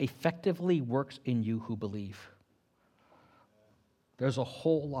also effectively works in you who believe. There's a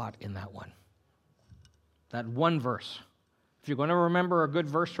whole lot in that one. That one verse. If you're going to remember a good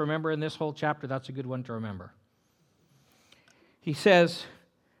verse to remember in this whole chapter, that's a good one to remember. He says,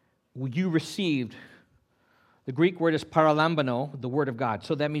 you received, the Greek word is paralambano, the word of God.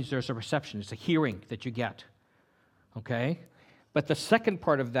 So that means there's a reception. It's a hearing that you get. Okay? But the second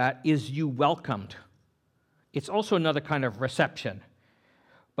part of that is you welcomed. It's also another kind of reception.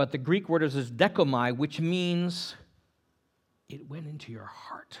 But the Greek word is dekomai, which means it went into your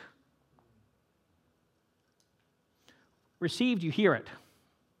heart. Received, you hear it.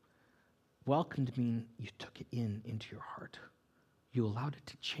 Welcomed means you took it into your heart. You allowed it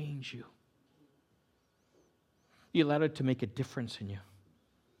to change you. You allowed it to make a difference in you.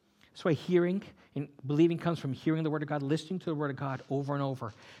 That's why hearing and believing comes from hearing the Word of God, listening to the Word of God over and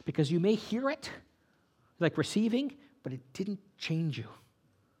over. Because you may hear it, like receiving, but it didn't change you.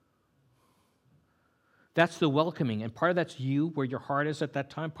 That's the welcoming. And part of that's you, where your heart is at that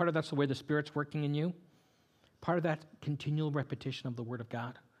time. Part of that's the way the Spirit's working in you. Part of that continual repetition of the Word of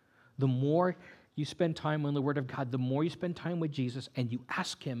God. The more you spend time on the Word of God, the more you spend time with Jesus, and you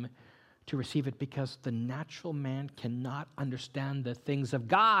ask Him to receive it, because the natural man cannot understand the things of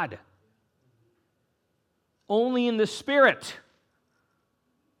God. Only in the Spirit.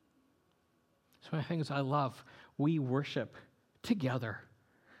 It's one of the things I love. We worship together.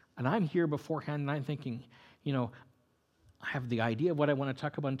 And I'm here beforehand, and I'm thinking, I have the idea of what I want to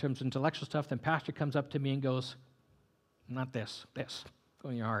talk about in terms of intellectual stuff. Then Pastor comes up to me and goes, not this. Go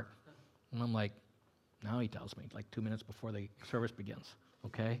in your heart. And I'm like, now he tells me, like 2 minutes before the service begins,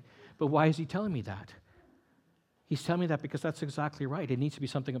 okay? But why is he telling me that? He's telling me that because that's exactly right. It needs to be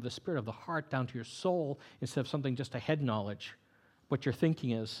something of the Spirit, of the heart, down to your soul, instead of something just a head knowledge, what your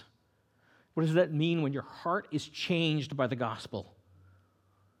thinking is. What does that mean when your heart is changed by the gospel?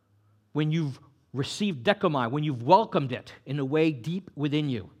 When you've received dekomai, when you've welcomed it in a way deep within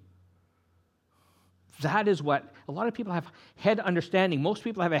you. That is what, a lot of people have head understanding. Most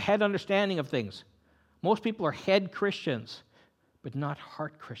people have a head understanding of things. Most people are head Christians, but not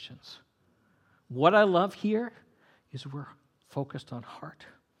heart Christians. What I love here is we're focused on heart.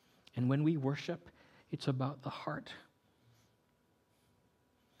 And when we worship, it's about the heart.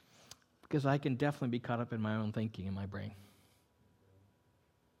 Because I can definitely be caught up in my own thinking in my brain.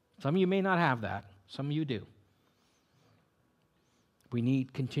 Some of you may not have that. Some of you do. We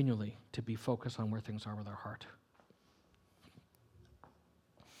need continually to be focused on where things are with our heart.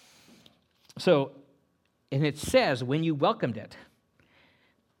 So, and it says, when you welcomed it,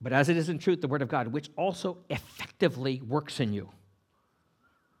 but as it is in truth, the Word of God, which also effectively works in you.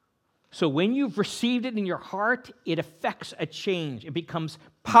 So when you've received it in your heart, it affects a change. It becomes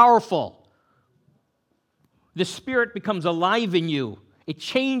powerful. The Spirit becomes alive in you. It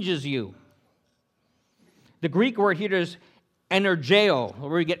changes you. The Greek word here is energeo, where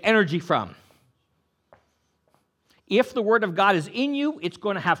we get energy from. If the Word of God is in you, it's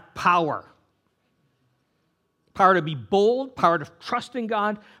going to have power. Power to be bold, power to trust in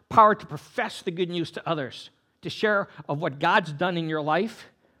God, power to profess the good news to others, to share of what God's done in your life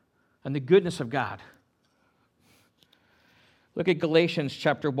and the goodness of God. Look at Galatians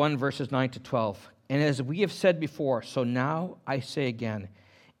chapter 1, verses 9 to 12. And as we have said before, so now I say again,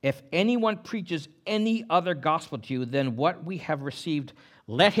 If anyone preaches any other gospel to you than what we have received,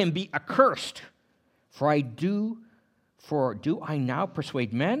 let him be accursed. For do I now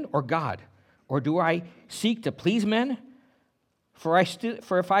persuade men or God? Or do I seek to please men?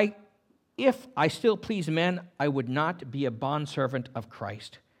 If I still please men, I would not be a bondservant of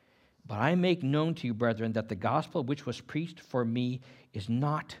Christ. But I make known to you, brethren, that the gospel which was preached for me is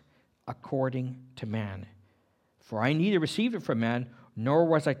not according to man. For I neither received it from man, nor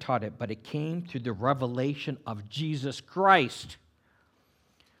was I taught it, but it came through the revelation of Jesus Christ.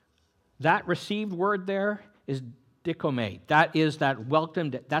 That received word there is dikome. That is that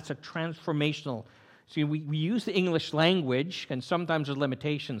welcome. That's a transformational. See, we use the English language, and sometimes there's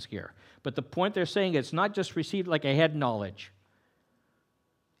limitations here. But the point they're saying is not just received like a head knowledge.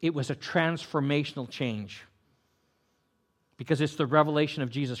 It was a transformational change. Because it's the revelation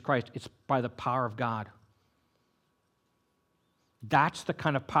of Jesus Christ. It's by the power of God. That's the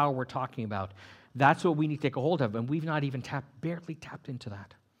kind of power we're talking about. That's what we need to take a hold of, and we've not even barely tapped into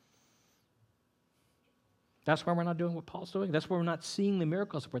that. That's why we're not doing what Paul's doing. That's why we're not seeing the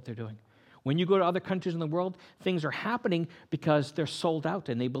miracles of what they're doing. When you go to other countries in the world, things are happening because they're sold out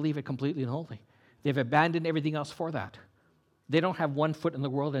and they believe it completely and wholly. They've abandoned everything else for that. They don't have one foot in the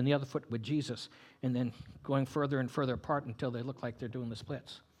world and the other foot with Jesus and then going further and further apart until they look like they're doing the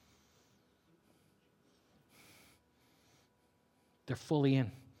splits. They're fully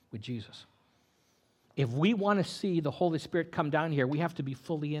in with Jesus. If we want to see the Holy Spirit come down here, we have to be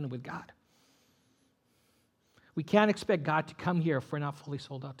fully in with God. We can't expect God to come here if we're not fully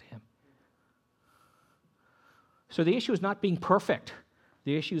sold out to Him. So the issue is not being perfect.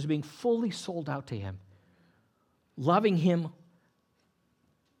 The issue is being fully sold out to Him. Loving Him.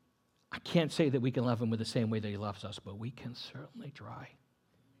 I can't say that we can love Him with the same way that He loves us, but we can certainly try.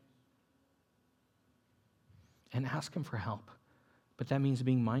 And ask Him for help. But that means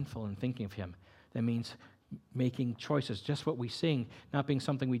being mindful and thinking of Him. That means making choices. Just what we sing, not being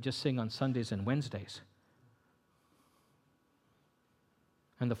something we just sing on Sundays and Wednesdays.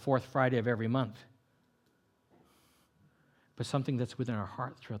 And the fourth Friday of every month. But something that's within our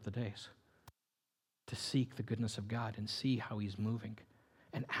heart throughout the days. To seek the goodness of God and see how He's moving.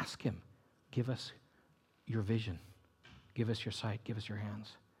 And ask Him, give us your vision. Give us your sight. Give us your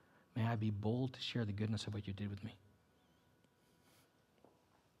hands. May I be bold to share the goodness of what you did with me.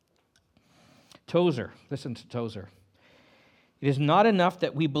 Tozer, listen to Tozer. It is not enough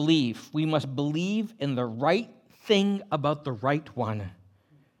that we believe. We must believe in the right thing about the right one.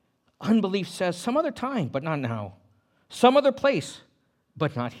 Unbelief says some other time, but not now. Some other place,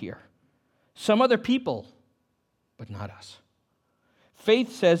 but not here. Some other people, but not us.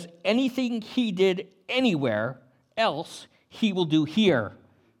 Faith says anything He did anywhere else, He will do here.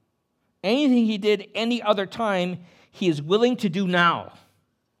 Anything He did any other time, He is willing to do now.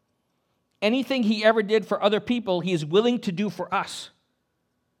 Anything He ever did for other people, He is willing to do for us.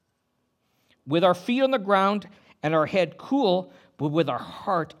 With our feet on the ground and our head cool, but with our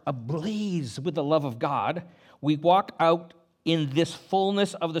heart ablaze with the love of God, we walk out in this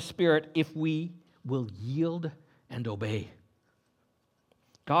fullness of the Spirit if we will yield and obey.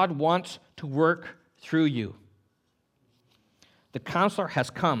 God wants to work through you. The counselor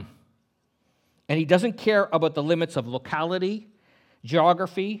has come, and He doesn't care about the limits of locality,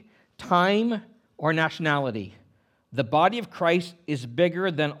 geography, time, or nationality. The body of Christ is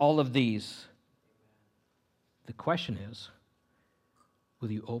bigger than all of these. The question is,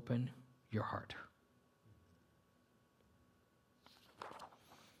 will you open your heart?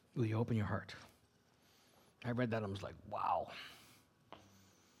 Will you open your heart? I read that and I was like, wow.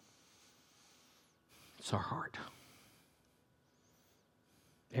 It's our heart.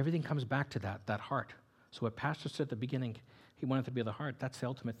 Everything comes back to that heart. So what Pastor said at the beginning, he wanted to be the heart. That's the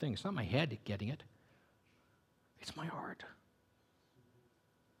ultimate thing. It's not my head getting it. It's my heart.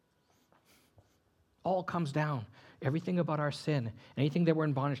 All comes down. Everything about our sin, anything that we're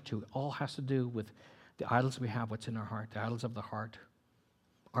in bondage to, all has to do with the idols we have, what's in our heart, the idols of the heart.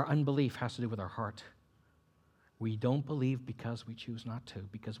 Our unbelief has to do with our heart. We don't believe because we choose not to,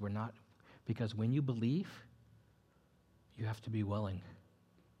 because when you believe, you have to be willing.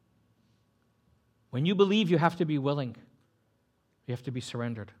 When you believe, you have to be willing. You have to be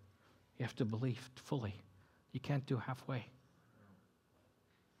surrendered. You have to believe fully. You can't do halfway.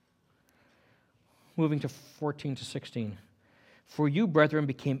 Moving to 14 to 16. For you, brethren,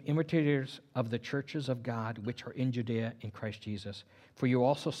 became imitators of the churches of God which are in Judea in Christ Jesus. For you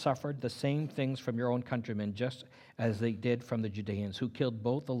also suffered the same things from your own countrymen, just as they did from the Judeans, who killed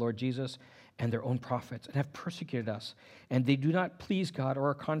both the Lord Jesus and their own prophets, and have persecuted us. And they do not please God or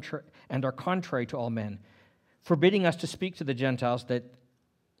are contrary to all men, forbidding us to speak to the Gentiles that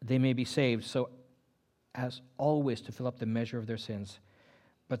they may be saved, so as always to fill up the measure of their sins.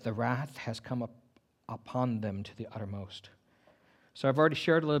 But the wrath has come up upon them to the uttermost. So I've already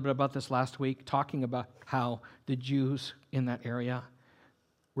shared a little bit about this last week, talking about how the Jews in that area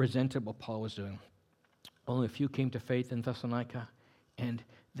resented what Paul was doing. Only a few came to faith in Thessalonica, and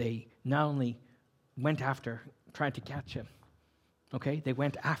they not only went after, trying to catch him, okay? They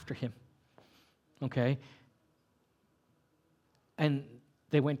went after him, okay? And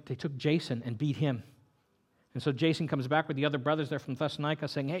they took Jason and beat him. And so Jason comes back with the other brothers there from Thessalonica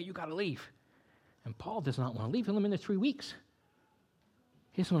saying, hey, you got to leave. And Paul does not want to leave. He'll been there 3 weeks.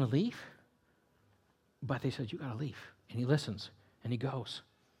 He doesn't want to leave. But they said, you got to leave. And he listens, and he goes.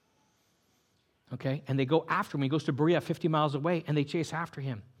 Okay? And they go after him. He goes to Berea, 50 miles away, and they chase after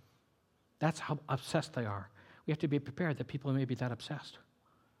him. That's how obsessed they are. We have to be prepared that people may be that obsessed.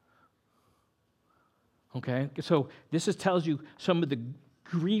 Okay? So this tells you some of the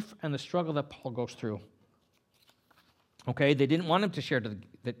grief and the struggle that Paul goes through. Okay? They didn't want him to share to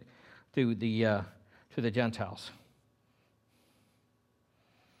the Gentiles.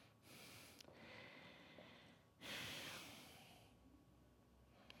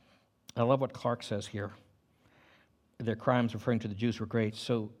 I love what Clark says here. Their crimes, referring to the Jews, were great,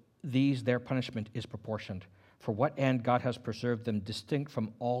 so their punishment is proportioned. For what end God has preserved them distinct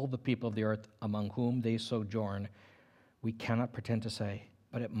from all the people of the earth among whom they sojourn, we cannot pretend to say,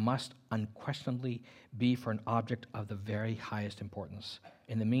 but it must unquestionably be for an object of the very highest importance.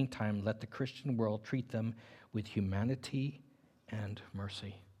 In the meantime, let the Christian world treat them with humanity and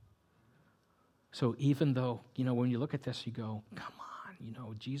mercy. So even though, when you look at this, you go, come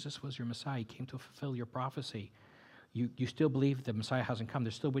on, Jesus was your Messiah. He came to fulfill your prophecy. You still believe the Messiah hasn't come.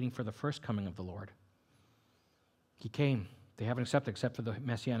 They're still waiting for the first coming of the Lord. He came. They haven't accepted except for the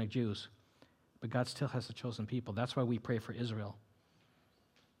Messianic Jews. But God still has the chosen people. That's why we pray for Israel.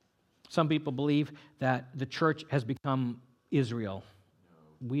 Some people believe that the church has become Israel.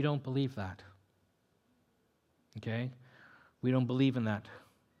 We don't believe that. Okay? We don't believe in that.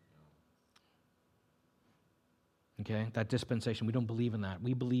 Okay? That dispensation, we don't believe in that.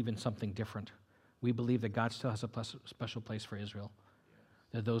 We believe in something different. We believe that God still has a special place for Israel.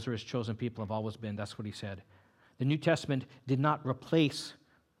 That those are his chosen people, have always been. That's what he said. The New Testament did not replace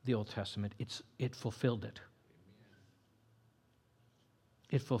the Old Testament. It fulfilled it.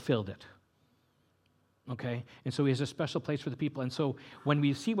 It fulfilled it. Okay? And so he has a special place for the people. And so when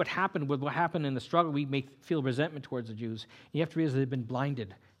we see what happened in the struggle, we may feel resentment towards the Jews. You have to realize they've been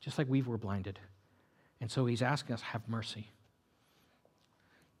blinded, just like we were blinded. And so he's asking us, have mercy.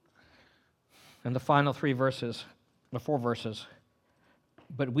 And the final 4 verses,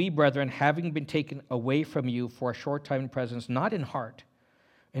 but we, brethren, having been taken away from you for a short time in presence, not in heart,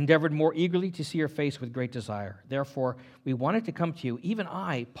 endeavored more eagerly to see your face with great desire. Therefore, we wanted to come to you, even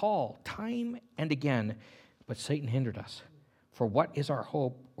I, Paul, time and again, but Satan hindered us. For what is our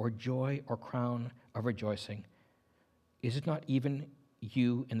hope or joy or crown of rejoicing? Is it not even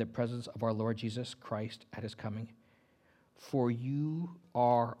you in the presence of our Lord Jesus Christ at his coming? For you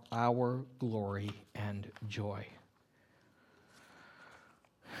are our glory and joy.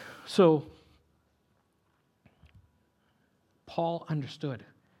 So, Paul understood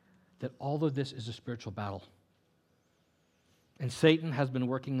that all of this is a spiritual battle. And Satan has been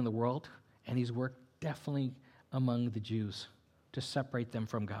working in the world, and he's worked definitely among the Jews to separate them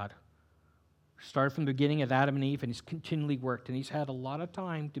from God. Started from the beginning of Adam and Eve, and he's continually worked, and he's had a lot of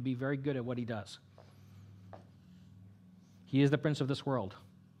time to be very good at what he does. He is the prince of this world.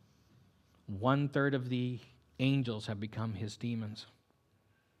 1/3 of the angels have become his demons.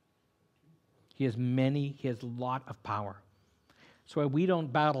 He has a lot of power. So we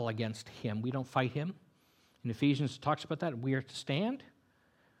don't battle against him. We don't fight him. In Ephesians, it talks about that. We are to stand,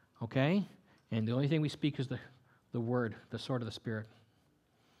 okay? And the only thing we speak is the word, the sword of the Spirit.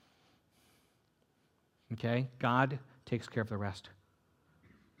 Okay? God takes care of the rest.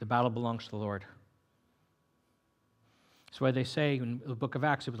 The battle belongs to the Lord. That's why they say in the book of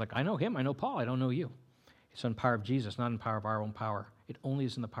Acts, it was like, I know him, I know Paul, I don't know you. It's in the power of Jesus, not in the power of our own power. It only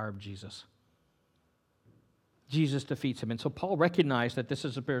is in the power of Jesus. Jesus defeats him. And so Paul recognized that this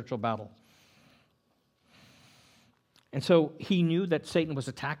is a spiritual battle. And so he knew that Satan was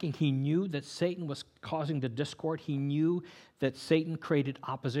attacking. He knew that Satan was causing the discord. He knew that Satan created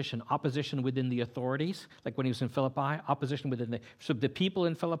opposition within the authorities, like when he was in Philippi, opposition within the people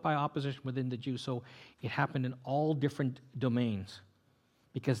in Philippi, opposition within the Jews. So it happened in all different domains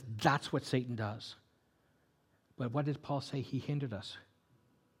because that's what Satan does. But what did Paul say? He hindered us,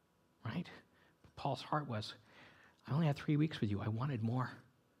 right? Paul's heart was, I only had 3 weeks with you. I wanted more.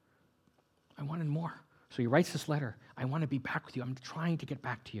 I wanted more. So he writes this letter. I want to be back with you. I'm trying to get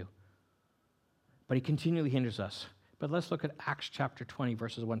back to you. But he continually hinders us. But let's look at Acts chapter 20,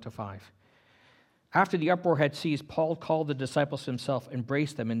 verses 1 to 5. After the uproar had ceased, Paul called the disciples to himself,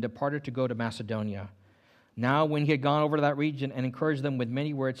 embraced them, and departed to go to Macedonia. Now, when he had gone over to that region and encouraged them with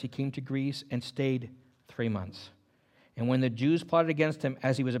many words, he came to Greece and stayed 3 months. And when the Jews plotted against him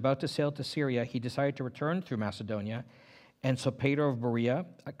as he was about to sail to Syria, he decided to return through Macedonia. And so Peter of Berea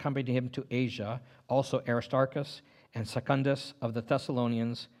accompanied him to Asia, also Aristarchus and Secundus of the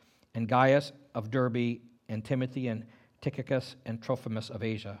Thessalonians, and Gaius of Derbe, and Timothy and Tychicus and Trophimus of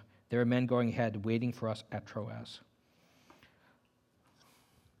Asia. There are men going ahead, waiting for us at Troas.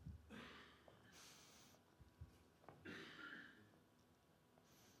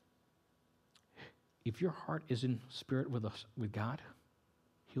 If your heart is in spirit with God,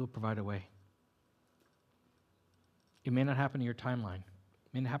 He will provide a way. It may not happen in your timeline.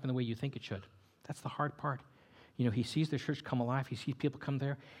 It may not happen the way you think it should. That's the hard part. You know, He sees the church come alive. He sees people come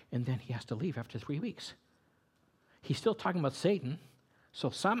there, and then He has to leave after 3 weeks. He's still talking about Satan, so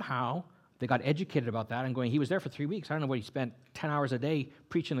somehow they got educated about that and going, he was there for 3 weeks. I don't know what he spent 10 hours a day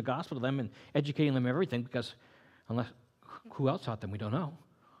preaching the gospel to them and educating them everything, because who else taught them? We don't know.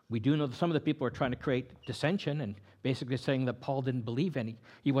 We do know that some of the people are trying to create dissension and basically saying that Paul didn't believe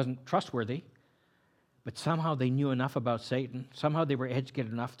he wasn't trustworthy. But somehow they knew enough about Satan. Somehow they were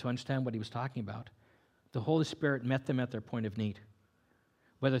educated enough to understand what he was talking about. The Holy Spirit met them at their point of need.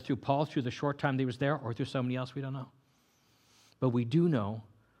 Whether through Paul, through the short time they was there, or through somebody else, we don't know. But we do know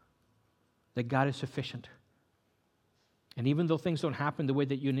that God is sufficient. And even though things don't happen the way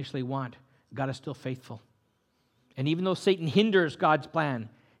that you initially want, God is still faithful. And even though Satan hinders God's plan,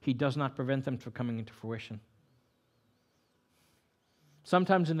 He does not prevent them from coming into fruition.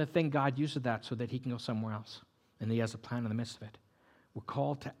 Sometimes in the thing, God uses that so that He can go somewhere else. And He has a plan in the midst of it. We're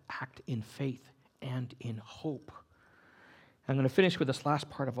called to act in faith and in hope. I'm going to finish with this last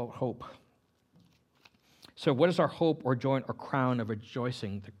part about hope. So what is our hope or joy or crown of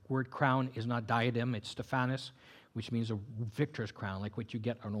rejoicing? The word crown is not diadem, it's Stephanos, which means a victor's crown, like what you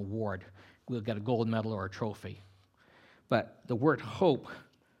get an award. We'll get a gold medal or a trophy. But the word hope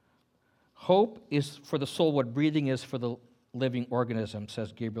is for the soul what breathing is for the living organism,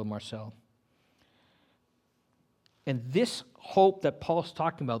 says Gabriel Marcel. And this hope that Paul's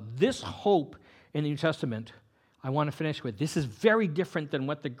talking about, this hope in the New Testament, I want to finish with. This is very different than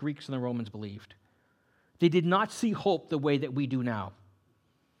what the Greeks and the Romans believed. They did not see hope the way that we do now.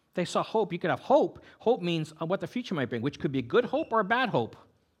 They saw hope. You could have hope. Hope means what the future might bring, which could be a good hope or a bad hope.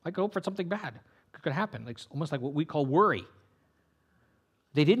 I could hope for something bad. It could happen. It's almost like what we call worry.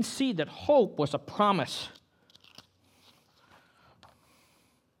 They didn't see that hope was a promise.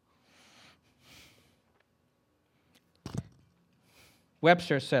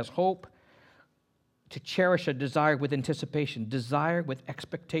 Webster says, hope, to cherish a desire with anticipation, desire with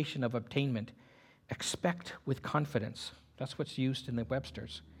expectation of obtainment, expect with confidence. That's what's used in the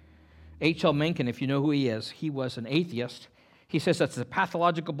Webster's. H.L. Mencken, if you know who he is, he was an atheist. He says that's a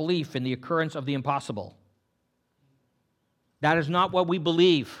pathological belief in the occurrence of the impossible. That is not what we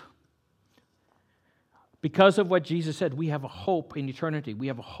believe. Because of what Jesus said, we have a hope in eternity. We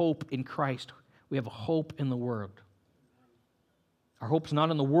have a hope in Christ. We have a hope in the Word. Our hope's not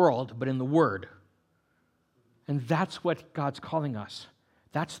in the world, but in the Word. And that's what God's calling us.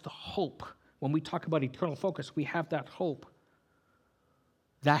 That's the hope. When we talk about eternal focus, we have that hope.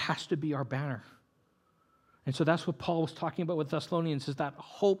 That has to be our banner. And so that's what Paul was talking about with Thessalonians, is that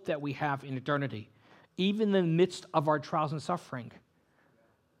hope that we have in eternity. Even in the midst of our trials and suffering.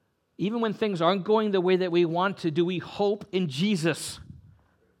 Even when things aren't going the way that we want to, do we hope in Jesus?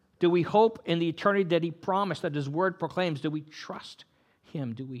 Do we hope in the eternity that He promised, that His Word proclaims? Do we trust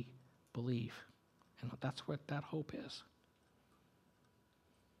Him? Do we believe? And that's what that hope is.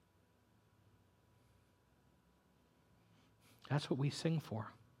 That's what we sing for.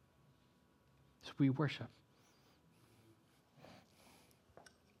 That's what we worship.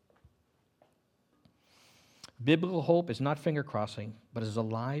 Biblical hope is not finger-crossing, but is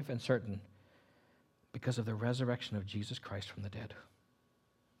alive and certain because of the resurrection of Jesus Christ from the dead.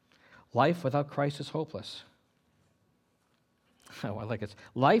 Life without Christ is hopeless. Oh, I like it.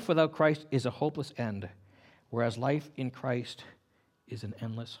 Life without Christ is a hopeless end, whereas life in Christ is an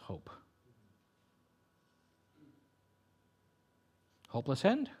endless hope. Hopeless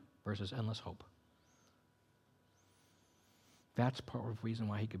end versus endless hope. That's part of the reason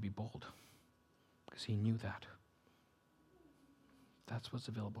why he could be bold, because he knew that. That's what's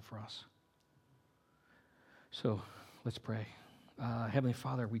available for us. So let's pray. Heavenly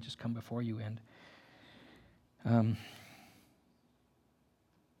Father, we just come before you, and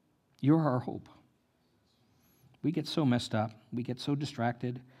you're our hope. We get so messed up. We get so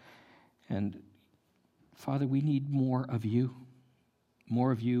distracted. And Father, we need more of you.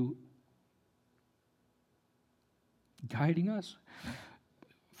 More of you guiding us.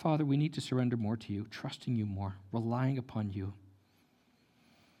 Father, we need to surrender more to you, trusting you more, relying upon you.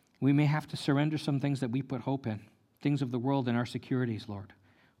 We may have to surrender some things that we put hope in, things of the world and our securities, Lord.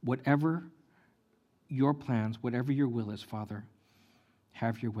 Whatever your plans, whatever your will is, Father,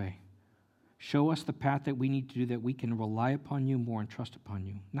 have your way. Show us the path that we need to do that we can rely upon you more and trust upon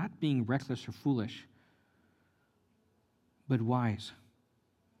you. Not being reckless or foolish, but wise,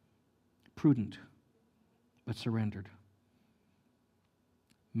 prudent, but surrendered.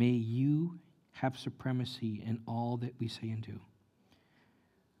 May you have supremacy in all that we say and do.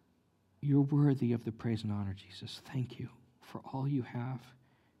 You're worthy of the praise and honor, Jesus. Thank you for all you have,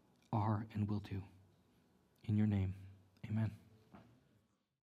 are, and will do. In your name, amen.